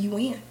want to see you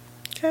win.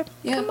 Okay.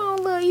 Yeah. Come on,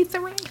 little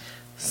Ether Ring.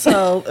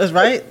 So, that's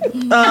right.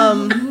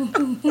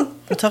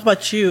 We'll talk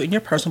about you and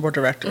your personal board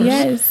of directors.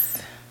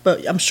 Yes.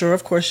 But I'm sure,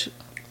 of course,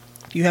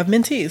 you have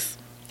mentees.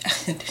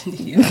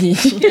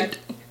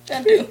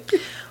 I do.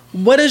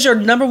 What is your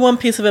number one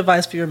piece of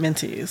advice for your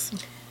mentees?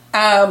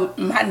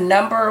 My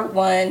number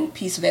one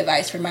piece of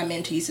advice for my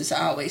mentees is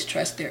to always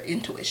trust their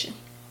intuition.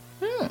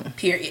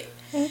 Period.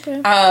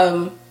 Okay.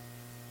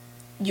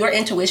 Your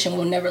intuition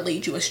will never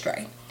lead you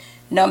astray.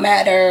 No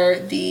matter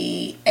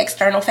the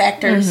external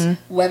factors,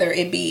 whether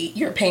it be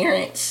your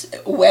parents,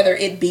 whether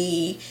it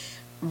be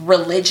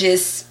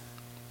religious,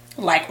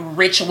 like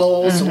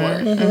rituals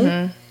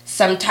or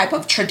some type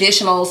of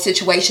traditional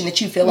situation that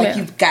you feel like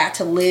you've got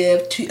to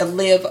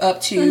live up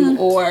to,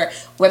 or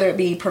whether it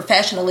be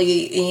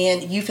professionally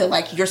and you feel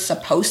like you're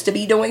supposed to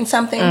be doing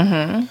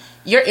something,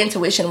 your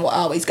intuition will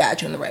always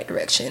guide you in the right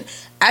direction.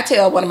 I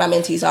tell one of my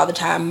mentees all the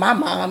time, my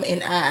mom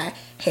and I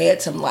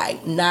had some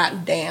like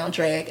knock down,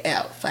 drag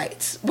out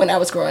fights when I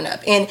was growing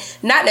up, and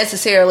not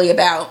necessarily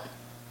about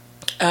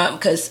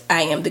because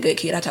I am the good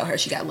kid. I told her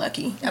she got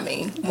lucky. I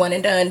mean, one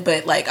and done,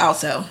 but like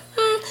also.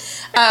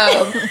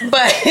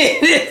 But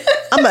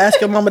I'm gonna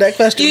ask your mama that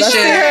question. You should.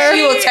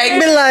 She will take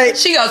me like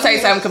she gonna say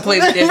something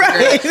completely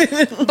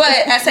different. But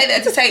I say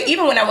that to say,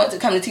 even when I wanted to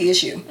come to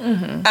TSU,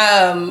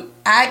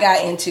 I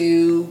got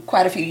into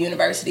quite a few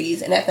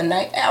universities, and at the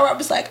night hour, I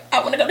was like, I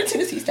want to go to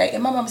Tennessee State,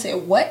 and my mama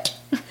said, "What?"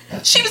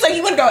 She was like,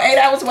 "You want to go 8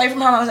 hours away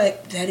from home?" I was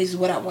like, "That is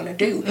what I want to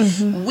do."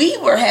 We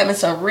were having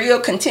some real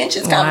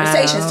contentious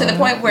conversations to the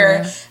point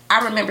where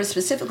I remember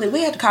specifically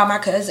we had to call my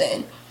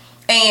cousin,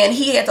 and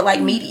he had to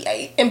like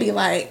mediate and be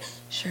like,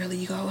 "Shirley,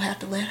 you gonna have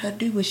to let her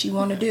do what she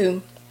want to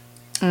do."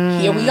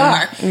 Here we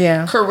are.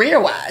 Yeah.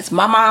 Career-wise,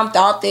 my mom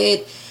thought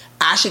that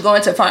I should go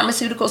into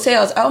pharmaceutical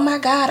sales. Oh my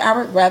God, I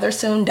would rather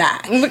soon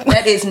die.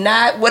 That is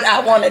not what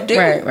I want to do.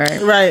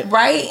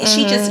 Right.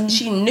 And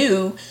she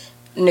knew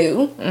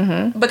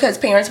because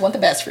parents want the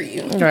best for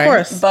you, of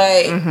course.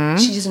 But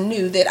she just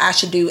knew that I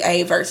should do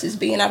A versus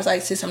B, and I was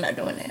like, "Sis, I'm not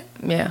doing that."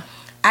 Yeah.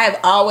 I have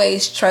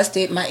always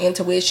trusted my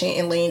intuition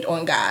and leaned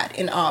on God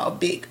in all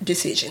big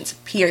decisions,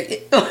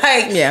 period.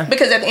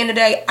 Because at the end of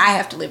the day, I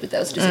have to live with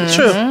those decisions.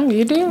 True.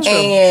 You do.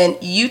 And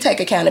you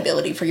take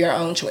accountability for your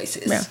own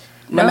choices,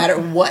 no matter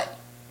what.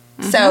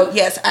 So,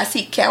 yes, I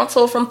seek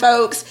counsel from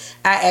folks.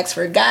 I ask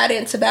for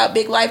guidance about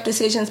big life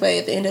decisions, but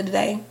at the end of the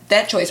day,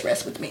 that choice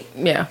rests with me.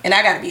 Yeah. And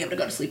I got to be able to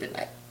go to sleep at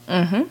night.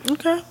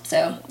 Okay.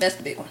 So, that's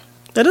the big one.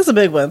 That is a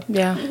big one.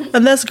 Yeah.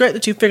 And that's great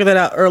that you figured that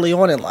out early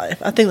on in life.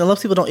 I think that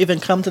most people don't even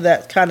come to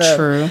that kind of...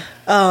 True.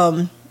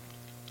 I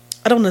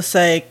don't want to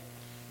say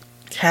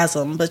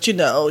chasm, but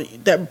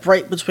that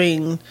break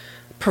between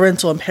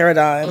parental and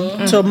paradigm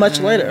until much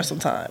later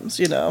sometimes,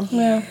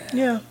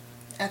 Yeah.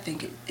 I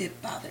think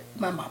it bothered.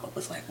 My mama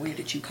was like, "Where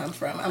did you come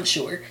from?" I'm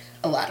sure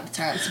a lot of the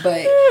times,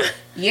 but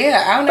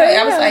yeah, I don't know.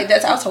 I was like,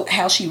 that's also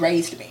how she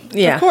raised me.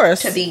 Yeah, of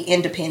course, to be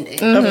independent,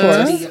 of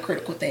course, to be a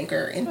critical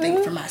thinker and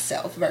think for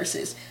myself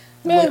versus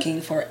looking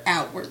for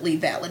outwardly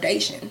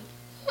validation.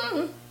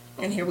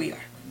 And here we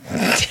are.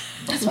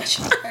 That's why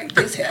she's like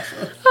this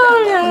heifer.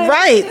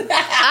 Right.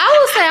 I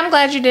will say I'm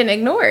glad you didn't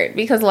ignore it,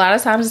 because a lot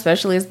of times,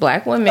 especially as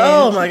Black women,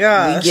 oh my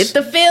gosh, we get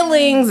the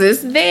feelings,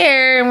 it's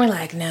there, and we're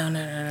like, no.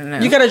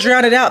 You got to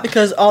drown it out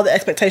because all the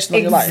expectations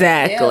on your life.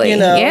 Exactly.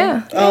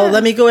 Yeah. Oh,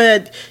 let me go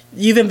ahead.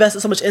 you've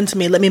invested so much into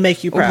me. Let me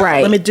make you proud.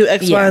 Right. Let me do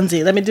X, Y, and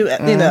Z. Let me do,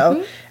 you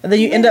know. And then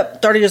you end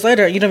up 30 years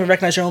later, you don't even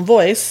recognize your own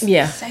voice.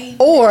 Yeah.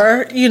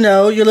 Or, you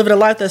know, you're living a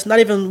life that's not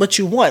even what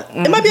you want.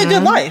 It might be a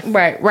good life.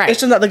 Right. It's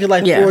just not the good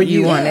life for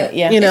you. You want it.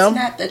 Yeah. You know? It's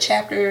not the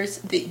chapters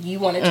that you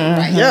wanted to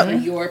write for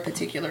your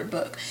particular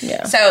book.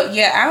 Yeah. So,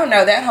 I don't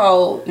know. That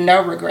whole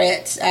no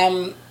regrets.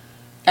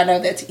 I know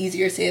that's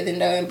easier said than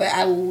done, but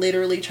I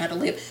literally try to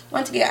live.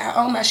 Once again,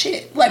 I own my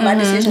shit. Like, my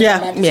decisions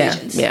are my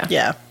decisions.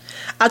 Yeah.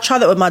 I try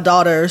that with my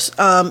daughters,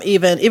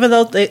 even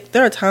though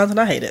there are times when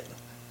I hate it.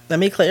 Let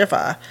me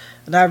clarify.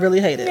 And I really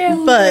hate it.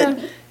 Yeah, but,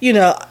 you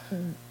know,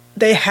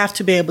 they have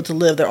to be able to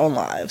live their own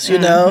lives, you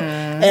know?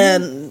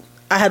 And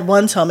I had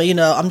one tell me, you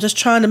know, I'm just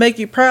trying to make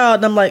you proud.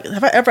 And I'm like,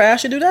 have I ever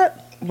asked you to do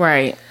that?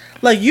 Right.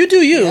 Like, you do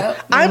you.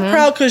 Yep. I'm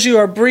proud because you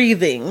are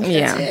breathing.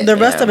 Yeah. The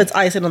rest of it's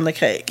icing on the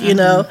cake, you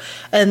know?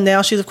 And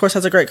now she, of course,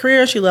 has a great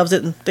career. She loves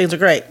it and things are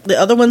great. The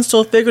other one's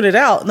still figuring it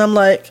out. And I'm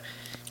like,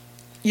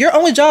 your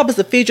only job is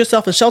to feed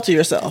yourself and shelter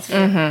yourself.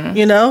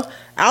 You know?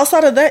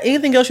 Outside of that,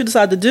 anything else you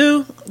decide to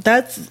do,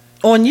 that's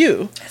on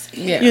you.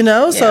 You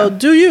know? So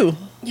do you.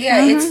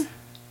 Yeah, it's,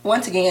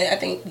 once again, I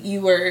think you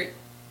were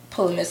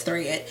pulling this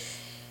thread.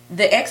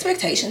 The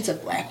expectations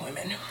of Black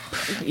women.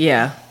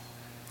 Yeah.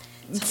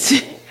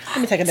 Let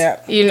me take a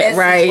nap.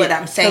 That's what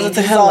I'm saying. It's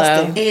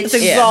exhausting. It's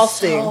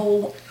exhausting.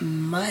 So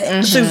much.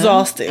 It's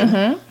exhausting.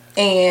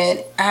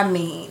 And I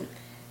mean,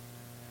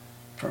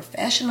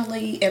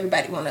 professionally,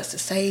 everybody want us to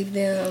save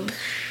them.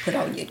 Put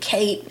on your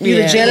cape.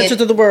 You're the janitor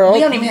to the world. We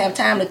don't even have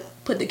time to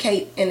put the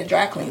cape in the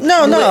dry cleaner.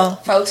 No.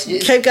 Folks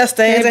just... Cape got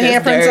stains and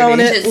handprints on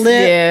it.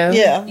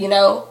 Yeah. You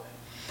know,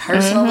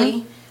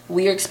 personally...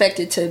 We are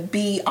expected to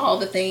be all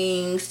the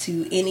things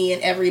to any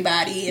and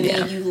everybody, and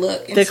then you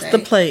look and fix the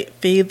plate,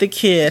 feed the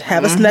kid,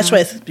 have a snatch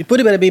waist. Your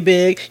booty better be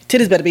big, your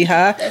titties better be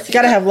high. You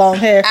gotta have long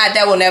hair.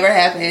 That will never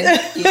happen.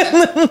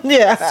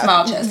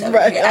 Small chest.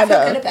 Right, I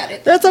feel good about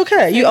it. That's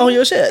okay. You own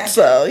your shit.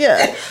 So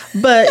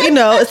but you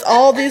know, it's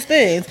all these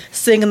things.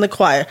 Sing in the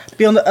choir,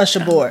 be on the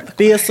usher board,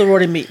 be a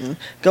sorority meeting,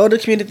 go to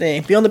the community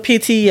thing, be on the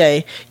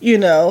PTA. You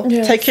know,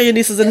 take care of your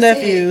nieces and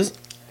nephews.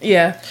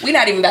 Yeah. We're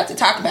not even about to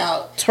talk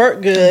about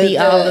twerk good.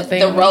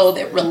 The role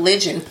that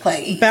religion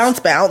plays. Bounce.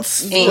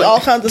 All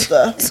kinds of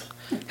stuff.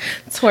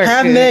 Twerk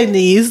have good. meg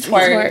knees.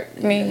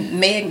 Twerk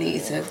meg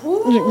knees.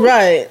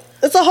 Right.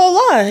 It's a whole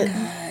lot.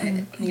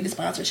 God, need a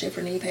sponsorship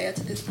for knee pads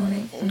at this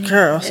point.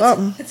 Girl,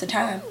 something. It's a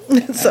time.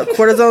 It's a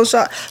cortisone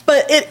shot.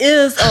 But it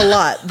is a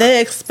lot.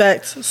 They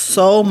expect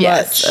so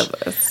much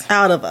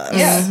out of us.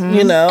 Yeah.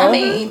 You know? I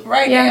mean,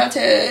 now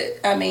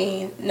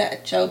to,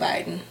 not Joe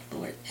Biden.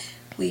 Lord,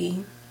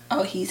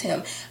 he's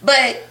him.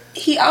 But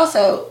he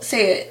also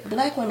said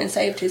Black women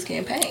saved his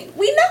campaign.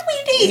 We know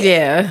we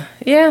did.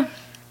 Yeah.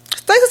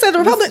 Stacey said the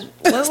Republic.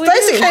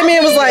 Stacey came in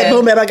and was like,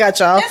 boom, babe, I got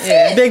y'all. That's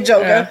it. Big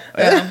joker.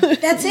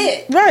 That's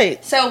it.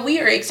 Right. So we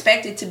are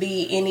expected to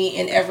be any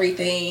and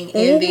everything.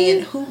 And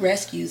then who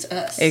rescues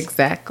us?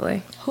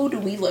 Exactly. Who do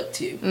we look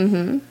to?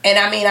 And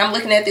I'm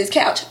looking at this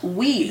couch.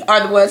 We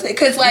are the ones that,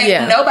 because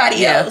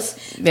nobody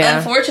else,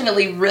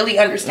 unfortunately, really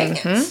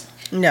understands.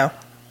 No.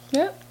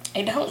 Yep.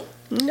 They don't.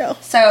 No.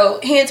 So,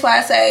 hence why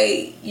I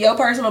say your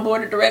personal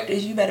board of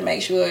directors, you better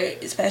make sure,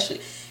 especially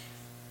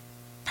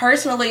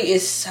personally,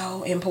 is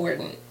so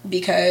important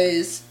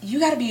because you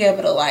got to be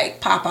able to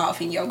like pop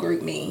off in your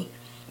group me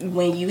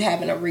when you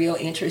having a real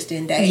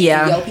interesting day.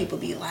 Yeah. And your people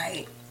be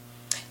like,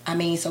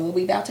 so what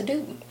we about to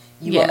do?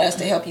 You want us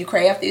to help you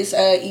craft this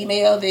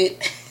email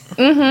that...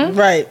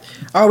 Right.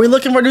 Are we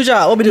looking for a new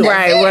job? What we doing?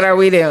 Right. What are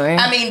we doing?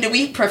 Do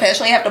we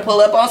professionally have to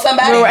pull up on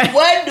somebody? Right.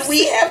 What do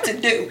we have to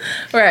do?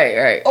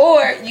 Right.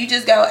 Or you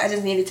just go, I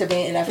just needed to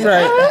vent and I feel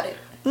good about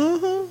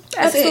it.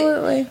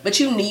 Absolutely.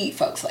 But you need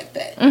folks like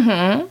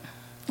that.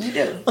 You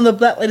do. On the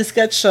Black Lady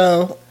Sketch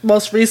Show,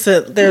 most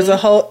recent, there's a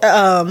whole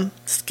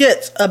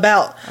skit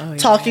about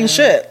talking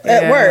shit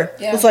at work.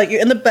 Yeah. It's like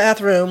you're in the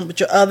bathroom with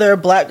your other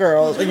Black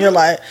girls, and you're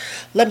like,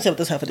 let me tell you what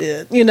this heifer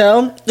did. You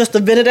know, just to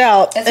vent it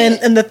out.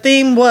 And the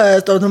theme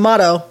was, the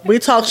motto, we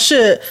talk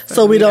shit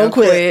so we don't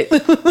quit.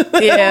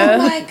 Yeah.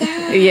 Oh my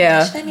gosh.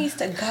 Yeah. That needs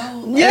to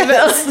go.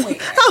 Yes.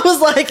 I was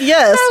like,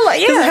 yes.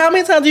 Because how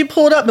many times you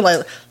pulled up and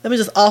like, let me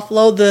just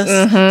offload this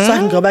so I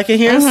can go back in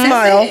here and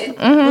smile.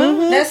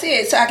 That's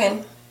it. So I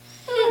can...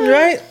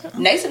 Right?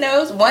 Nasa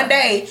knows one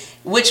day,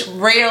 which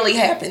rarely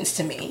happens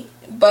to me,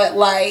 but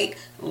like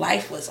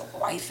life was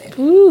life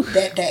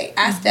that day.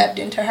 I stepped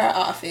into her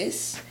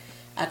office.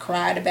 I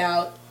cried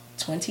about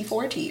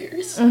 24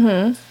 tears.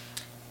 I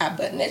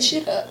buttoned that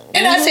shit up.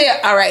 And I said,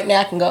 all right,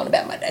 now I can go on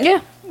about my day.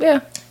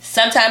 Yeah.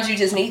 Sometimes you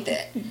just need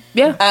that.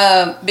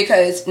 Yeah.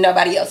 Because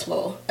nobody else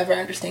will ever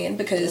understand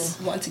because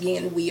once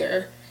again, we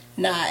are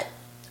not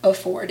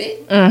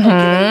afforded or given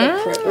the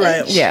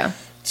privilege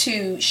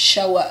to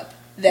show up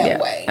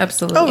that way.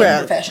 Absolutely.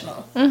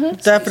 Professional.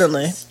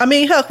 Definitely.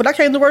 Heck, when I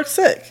came to work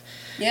sick.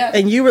 Yeah.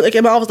 And you were like,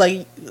 I was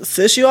like,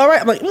 sis, you all right?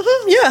 I'm like,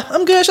 yeah,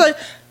 I'm good. She's like,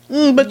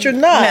 but you're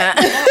not.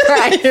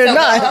 Right. You're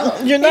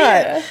not. You're not.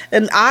 Yeah.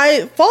 And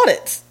I fought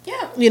it.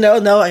 Yeah. You know,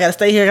 no, I got to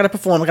stay here. I got to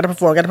perform.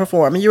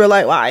 And you were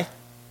like, why?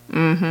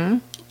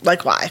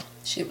 Like, why?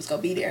 shit was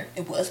gonna be there.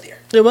 It was there.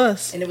 It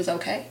was. And it was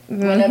okay. You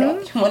wanna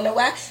know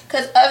why?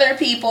 Because other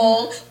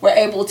people were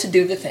able to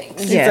do the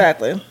things. Yeah.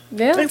 Exactly.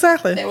 Yeah.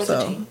 Exactly. There was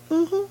a team.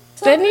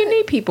 So then you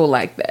need people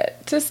like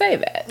that to say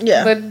that.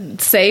 Yeah.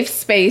 But safe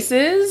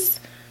spaces,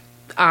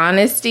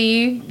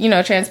 honesty,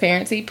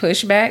 transparency,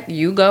 pushback.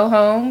 You go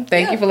home.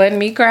 Thank you for letting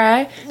me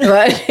cry.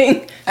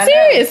 Like,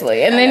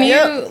 seriously. And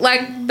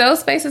then those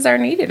spaces are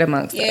needed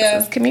amongst us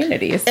as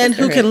community. And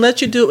who can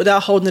let you do it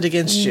without holding it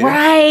against you.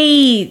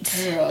 Right.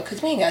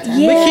 Because we ain't got time.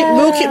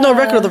 We'll keep no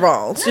record of the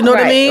wrongs. You know what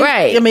I mean?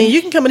 Right. I mean,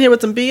 you can come in here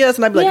with some BS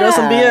and I'd be like, girl,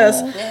 some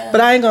BS. Yeah.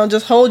 But I ain't going to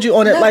just hold you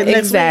on it like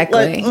next week.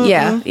 Exactly.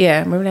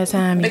 Yeah. Remember that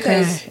time?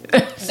 Because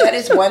that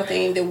is one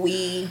thing that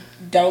we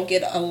don't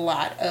get a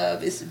lot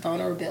of is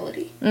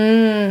vulnerability.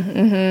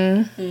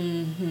 I'm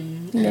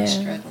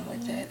struggling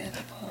with that at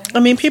the point. I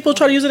mean, people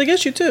try to use it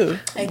against you too.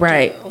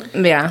 Right.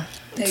 Yeah.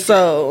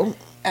 So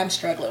I'm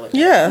struggling with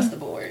that across the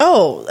board.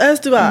 Oh, as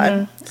do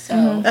I.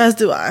 As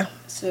do I.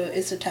 So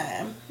it's a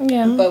time.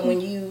 Yeah. But when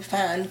you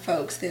find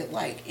folks that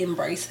like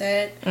embrace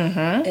that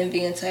and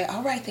then say,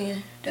 all right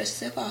then,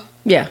 dust yourself off.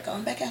 Yeah.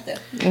 Going back out there.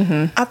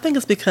 I think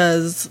it's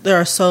because there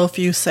are so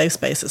few safe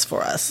spaces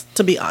for us,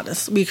 to be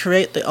honest. We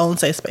create their own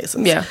safe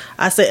spaces. Yeah.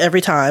 I say every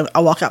time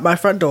I walk out my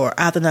front door,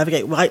 I have to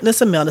navigate whiteness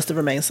and maleness to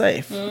remain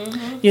safe.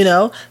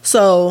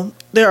 So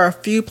there are a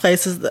few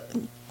places that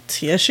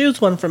TSU is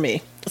one for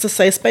me. It's a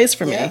safe space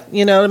for me.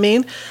 You know what I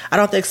mean? I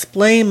don't have to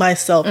explain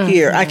myself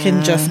here. I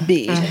can just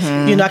be.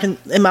 I can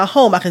in my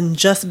home. I can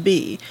just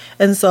be.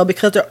 And so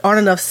because there aren't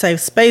enough safe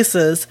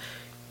spaces,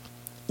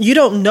 you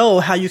don't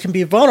know how you can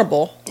be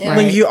vulnerable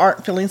when you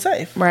aren't feeling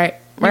safe. Right.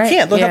 You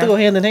can't. Those have to go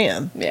hand in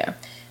hand. Yeah.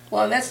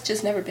 Well, that's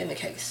just never been the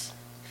case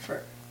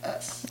for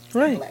us,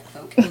 Black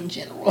folk in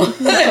general.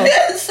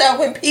 So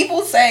when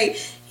people say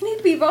you need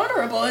to be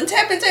vulnerable and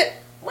tap into it,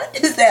 what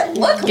does that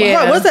look like?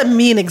 Right, what does that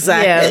mean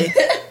exactly?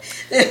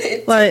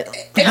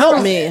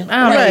 Help me. I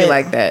don't know you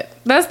like that.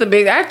 That's the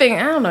big. I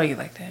don't know you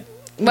like that.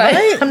 But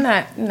I'm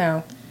not.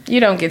 No,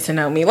 you don't get to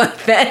know me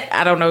like that.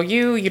 I don't know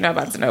you. You're not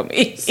about to know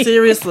me.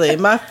 Seriously,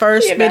 my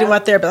first meeting with my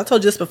therapist. I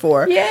told you this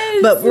before.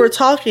 Yes. But we were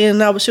talking,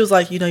 and she was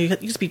like, you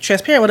just be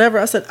transparent, whatever.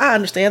 I said, I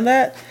understand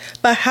that,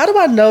 but how do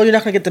I know you're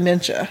not going to get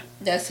dementia?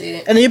 That's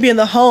it. And then you'd be in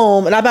the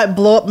home, and I might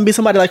blow up and be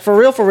somebody like for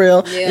real.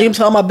 Yeah. You can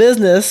tell my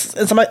business,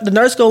 and the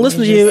nurse gonna listen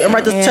to you and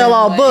write this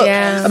tell-all book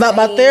about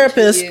my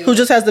therapist who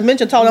just has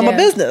dementia telling all my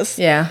business.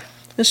 Yeah.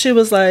 And she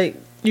was like,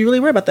 "You really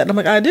worry about that?" And I'm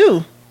like, "I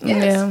do."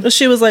 Yes. Yeah. And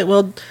she was like,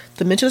 "Well,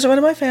 dementia is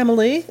running my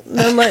family." And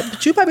I'm like,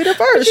 "But you probably the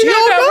first. You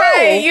don't know.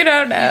 Right. You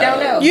don't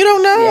know. You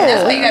don't know. Yeah.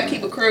 That's why you got to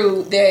keep a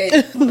crew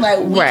that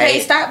we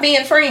can't stop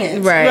being friends.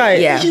 Right.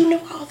 Yeah. You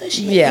know all this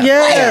shit. Yeah.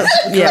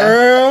 Yeah.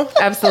 Girl.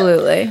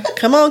 Absolutely.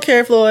 Come on,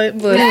 Carrie Floyd.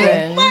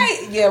 Listen.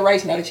 Yeah,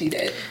 Rach know that you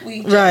did.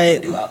 We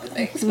just do all the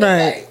things.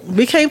 Right.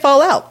 We can't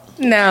fall out.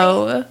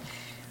 No.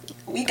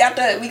 We got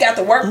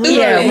the work through.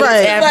 Yeah.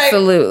 Right.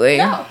 Absolutely.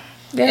 No.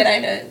 That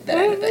ain't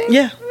a thing.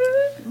 Yeah.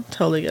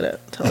 Totally get it.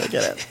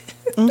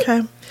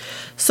 Okay.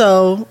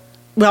 So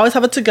we always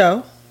have it to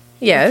go.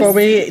 Yes. Before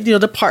we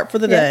depart for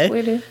the day.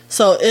 We do.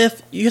 So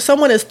if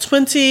someone is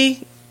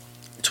 20,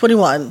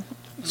 21,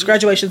 it's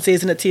graduation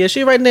season at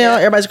TSU right now,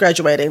 everybody's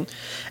graduating,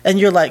 and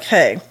you're like,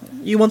 hey,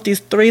 you want these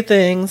 3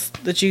 things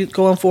that you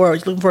going for,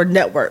 you're looking for a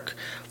network.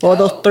 Well,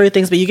 those 3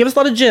 things, but you give us a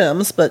lot of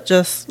gems, but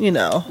just,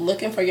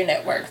 Looking for your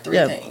network, 3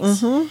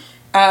 things.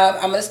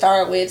 I'm going to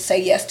start with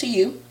say yes to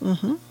you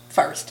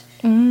first.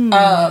 And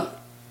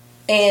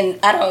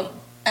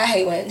I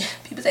hate when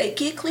people say,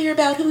 get clear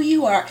about who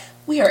you are.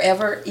 We are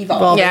ever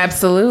evolving. Yeah,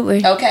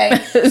 absolutely. Okay?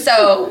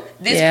 So,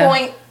 this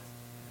point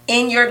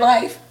in your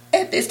life,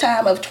 at this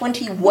time of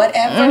 20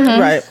 whatever,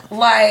 right?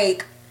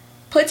 Like,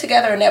 put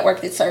together a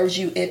network that serves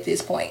you at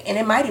this point. And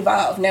it might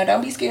evolve. Now,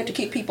 don't be scared to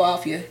kick people out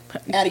of your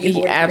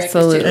board of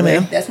absolutely.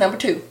 directors, too. That's number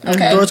 2.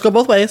 Okay? Doors go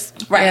both ways.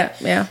 Right.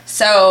 Yeah.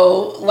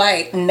 So,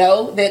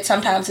 know that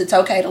sometimes it's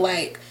okay to, be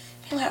like,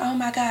 oh,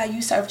 my God,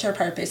 you served your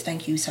purpose.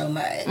 Thank you so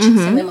much.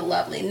 Send them a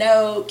lovely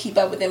note. Keep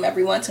up with them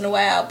every once in a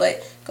while.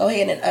 But go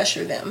ahead and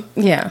usher them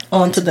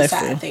onto the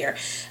side there.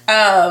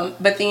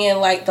 But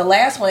then, the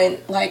last one,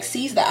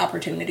 seize the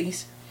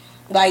opportunities.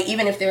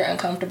 Even if they're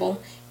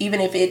uncomfortable,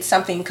 even if it's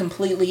something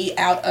completely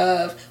out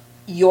of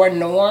your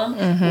norm,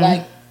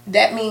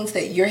 that means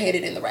that you're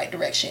headed in the right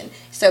direction.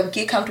 So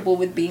get comfortable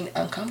with being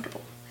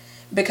uncomfortable,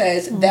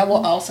 because that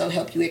will also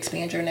help you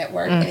expand your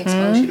network and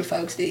expose you to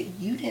folks that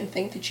you didn't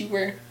think that you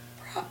were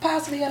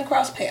possibly going to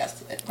cross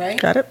paths with, right?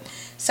 Got it.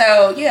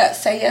 So,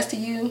 say yes to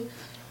you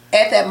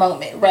at that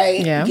moment,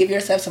 right? Yeah. Give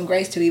yourself some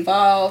grace to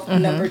evolve.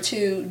 Number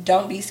 2,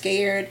 don't be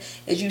scared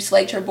as you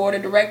slate your board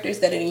of directors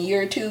that in a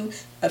year or 2,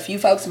 a few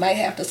folks might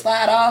have to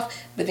slide off.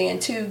 But then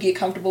 2, get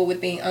comfortable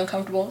with being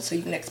uncomfortable so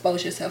you can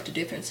expose yourself to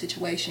different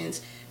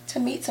situations to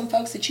meet some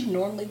folks that you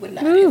normally would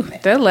not have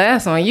met. That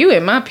last one, you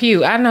in my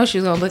pew. I know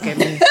she's going to look at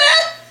me.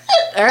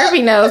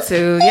 Irby knows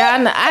too. Y'all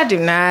know, I do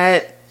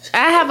not.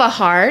 I have a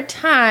hard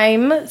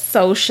time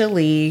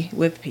socially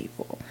with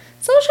people.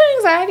 Social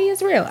anxiety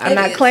is real. I'm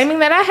not claiming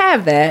that I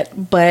have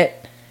that,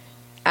 but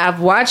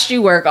I've watched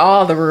you work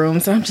all the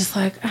rooms. So I'm just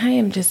like, I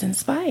am just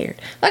inspired.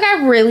 Like,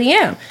 I really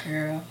am.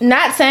 Girl.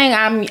 Not saying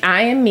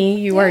I am me,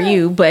 you are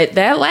you, but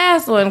that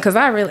last one, because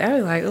I was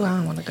like, oh, I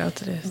don't want to go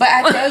to this. But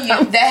I tell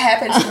you, that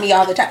happens to me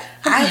all the time.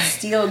 I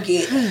still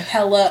get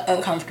hella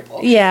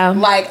uncomfortable. Yeah.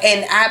 Like,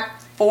 and I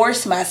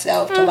force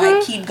myself to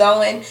like keep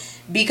going.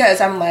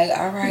 Because I'm like,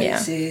 all right,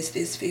 sis,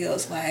 this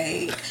feels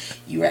like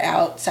you are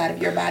outside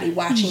of your body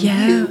watching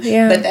you.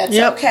 Yeah. But that's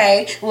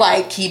okay.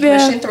 Like, keep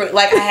pushing through it.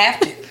 Like, I have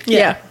to.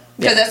 Yeah.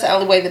 Because that's the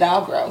only way that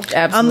I'll grow.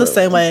 Absolutely. I'm the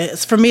same way.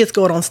 For me, it's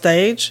going on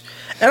stage.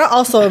 And I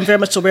also am very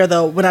much aware,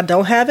 though, when I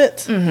don't have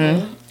it,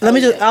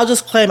 I'll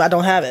just claim I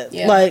don't have it.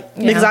 Yeah. Like,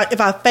 because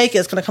if I fake it,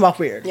 it's going to come off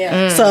weird.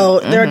 Yeah. So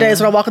there are days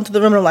when I walk into the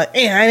room and I'm like, I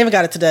ain't even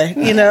got it today,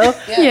 you know?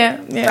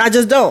 Yeah. I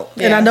just don't.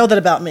 Yeah. And I know that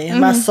about me.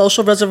 My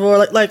social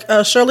reservoir, like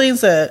Charlene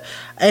said,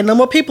 ain't no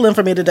more people in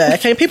for me today. I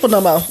can't people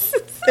no more.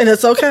 And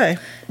it's okay.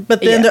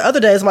 But then there are other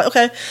days I'm like,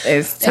 okay,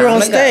 we're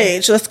on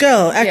stage. Let's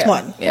go. Act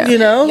one. Yeah. You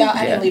know? Y'all,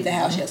 I didn't leave the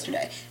house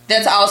yesterday.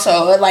 That's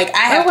also, like, I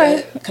have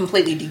to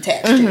completely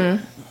detach, too.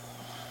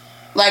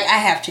 Like, I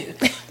have to.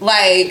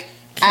 Like,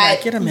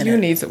 get a minute. You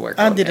need to work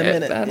I did a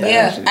minute.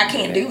 I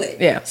can't do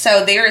it. Yeah.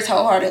 So there is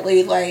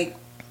wholeheartedly, like,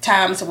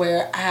 times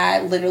where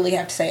I literally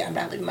have to say, I'm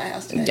not leaving my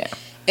house today. Yeah.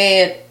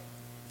 And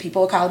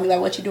people are calling me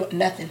like, what you doing?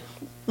 Nothing.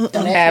 Don't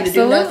ask me to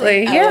do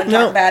nothing. I don't want to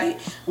talk about it.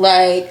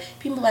 Like,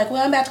 people are like,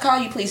 well, I'm about to call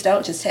you. Please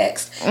don't. Just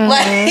text.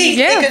 Like,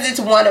 because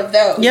it's one of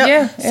those.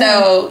 Yeah.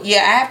 So, I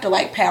have to,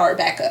 like, power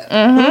back up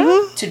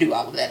to do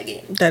all of that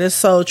again. That is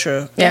so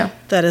true. Yeah.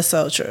 That is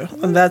so true.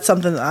 And that's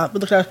something I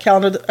looked at a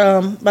calendar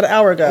about an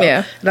hour ago.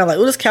 Yeah. And I'm like,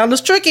 this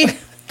calendar's tricky.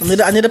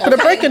 I need to put a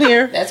break in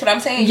here. That's what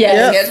I'm saying.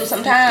 Yeah. Schedule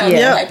some time.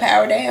 Yeah. Like,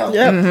 power down.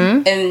 Yeah.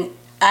 And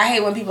I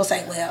hate when people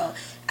say, well,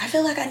 I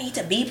feel like I need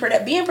to be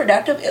productive. Being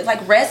productive,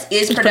 like, rest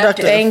is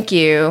productive. Thank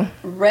you.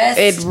 Rest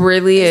it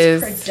really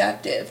is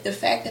productive. The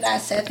fact that I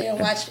sat there and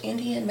watched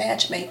Indian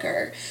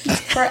Matchmaker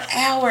for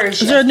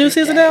hours. Is there a new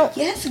season out?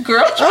 Yes,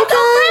 girl.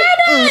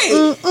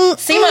 Okay.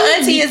 See, my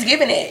auntie is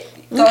giving it.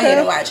 Go ahead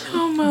and watch.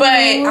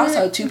 But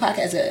also, Tupac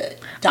has a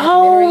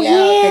documentary out.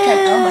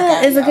 Oh my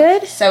God. Is it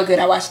good? So good.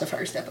 I watched the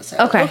first episode.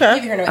 Okay.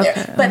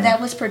 But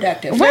that was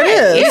productive. It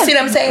is. You see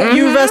what I'm saying?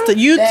 You rested.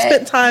 You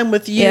spent time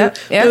with you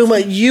doing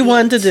what you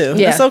wanted to do.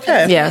 Yeah. It's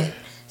okay. Yeah.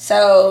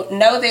 So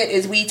know that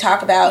as we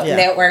talk about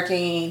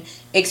networking,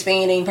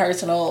 expanding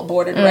personal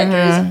board of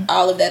directors,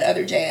 all of that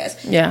other jazz,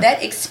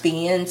 that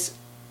expands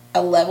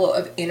a level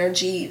of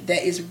energy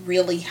that is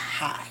really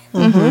high.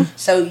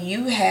 So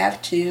you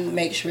have to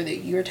make sure that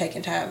you're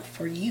taking time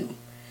for you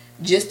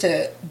just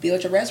to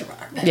build your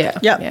reservoir.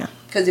 Yeah.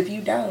 Because if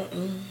you don't...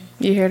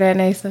 You hear that,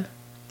 Nasa?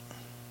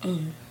 Oh.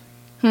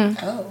 Hi.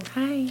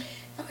 I'm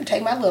going to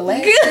take my little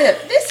last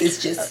sip. This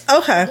is just...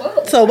 Okay.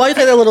 Whoa. So while you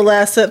take that little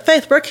last sip,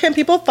 Faith, where can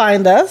people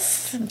find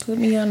us? Put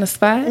me on the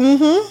spot.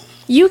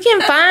 You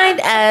can find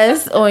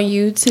us on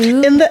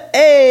YouTube. In the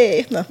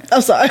A. No,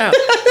 I'm sorry.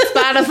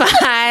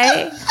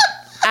 Spotify,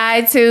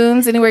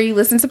 iTunes, anywhere you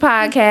listen to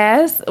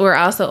podcasts. We're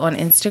also on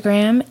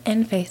Instagram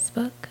and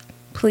Facebook.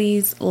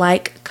 Please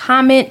like,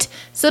 comment,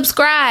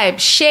 subscribe,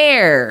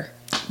 share.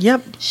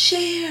 Yep.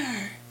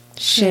 Share.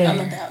 I'm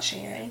about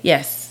sharing.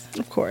 Yes.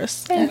 Of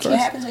course. That's what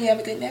happens when you have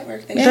a good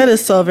network. That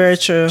is so very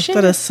true. Share.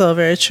 That is so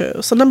very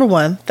true. So number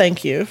one,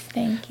 thank you.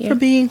 Thank you. For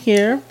being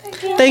here.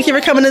 Thank you for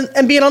coming in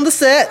and being on the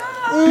set.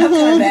 I'm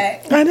coming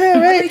back. I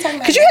know, right?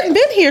 Because you hadn't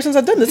been here since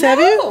I've done this, have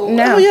you?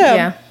 No. Oh,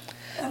 yeah.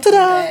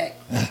 Ta-da.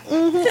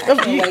 I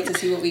can't wait to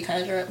see what we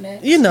conjure up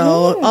next. You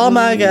know, all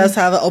my guests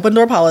have an open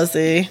door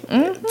policy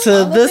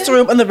to this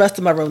room and the rest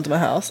of my rooms in my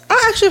house.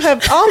 I actually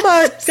have all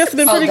my guests have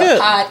been pretty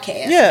good.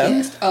 Podcast. Yeah.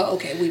 Guests. Oh,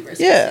 okay. We were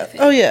specific.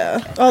 Yeah. Oh,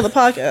 yeah. All the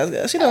podcast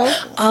guests. You know,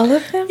 all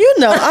of them. You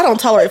know, I don't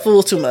tolerate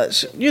fools too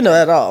much. You know,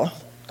 at all.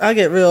 I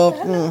get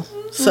real.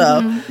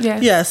 So,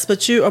 yes,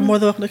 but you are more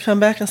than welcome to come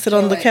back and sit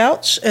on the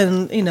couch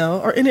and, you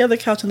know, or any other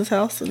couch in this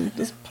house and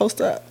just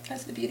post up.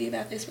 That's the beauty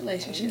about this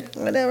relationship.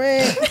 I know,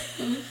 right?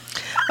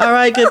 All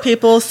right, good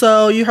people.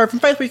 So you heard from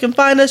Faith where you can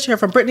find us. You heard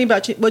from Brittany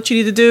about what you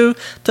need to do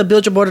to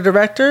build your board of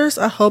directors.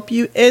 I hope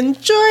you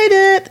enjoyed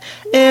it.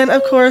 And,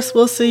 of course,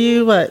 we'll see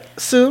you,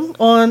 soon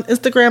on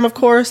Instagram, of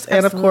course.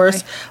 And, of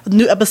course, a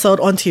new episode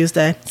on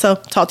Tuesday. So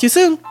talk to you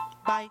soon.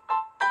 Bye.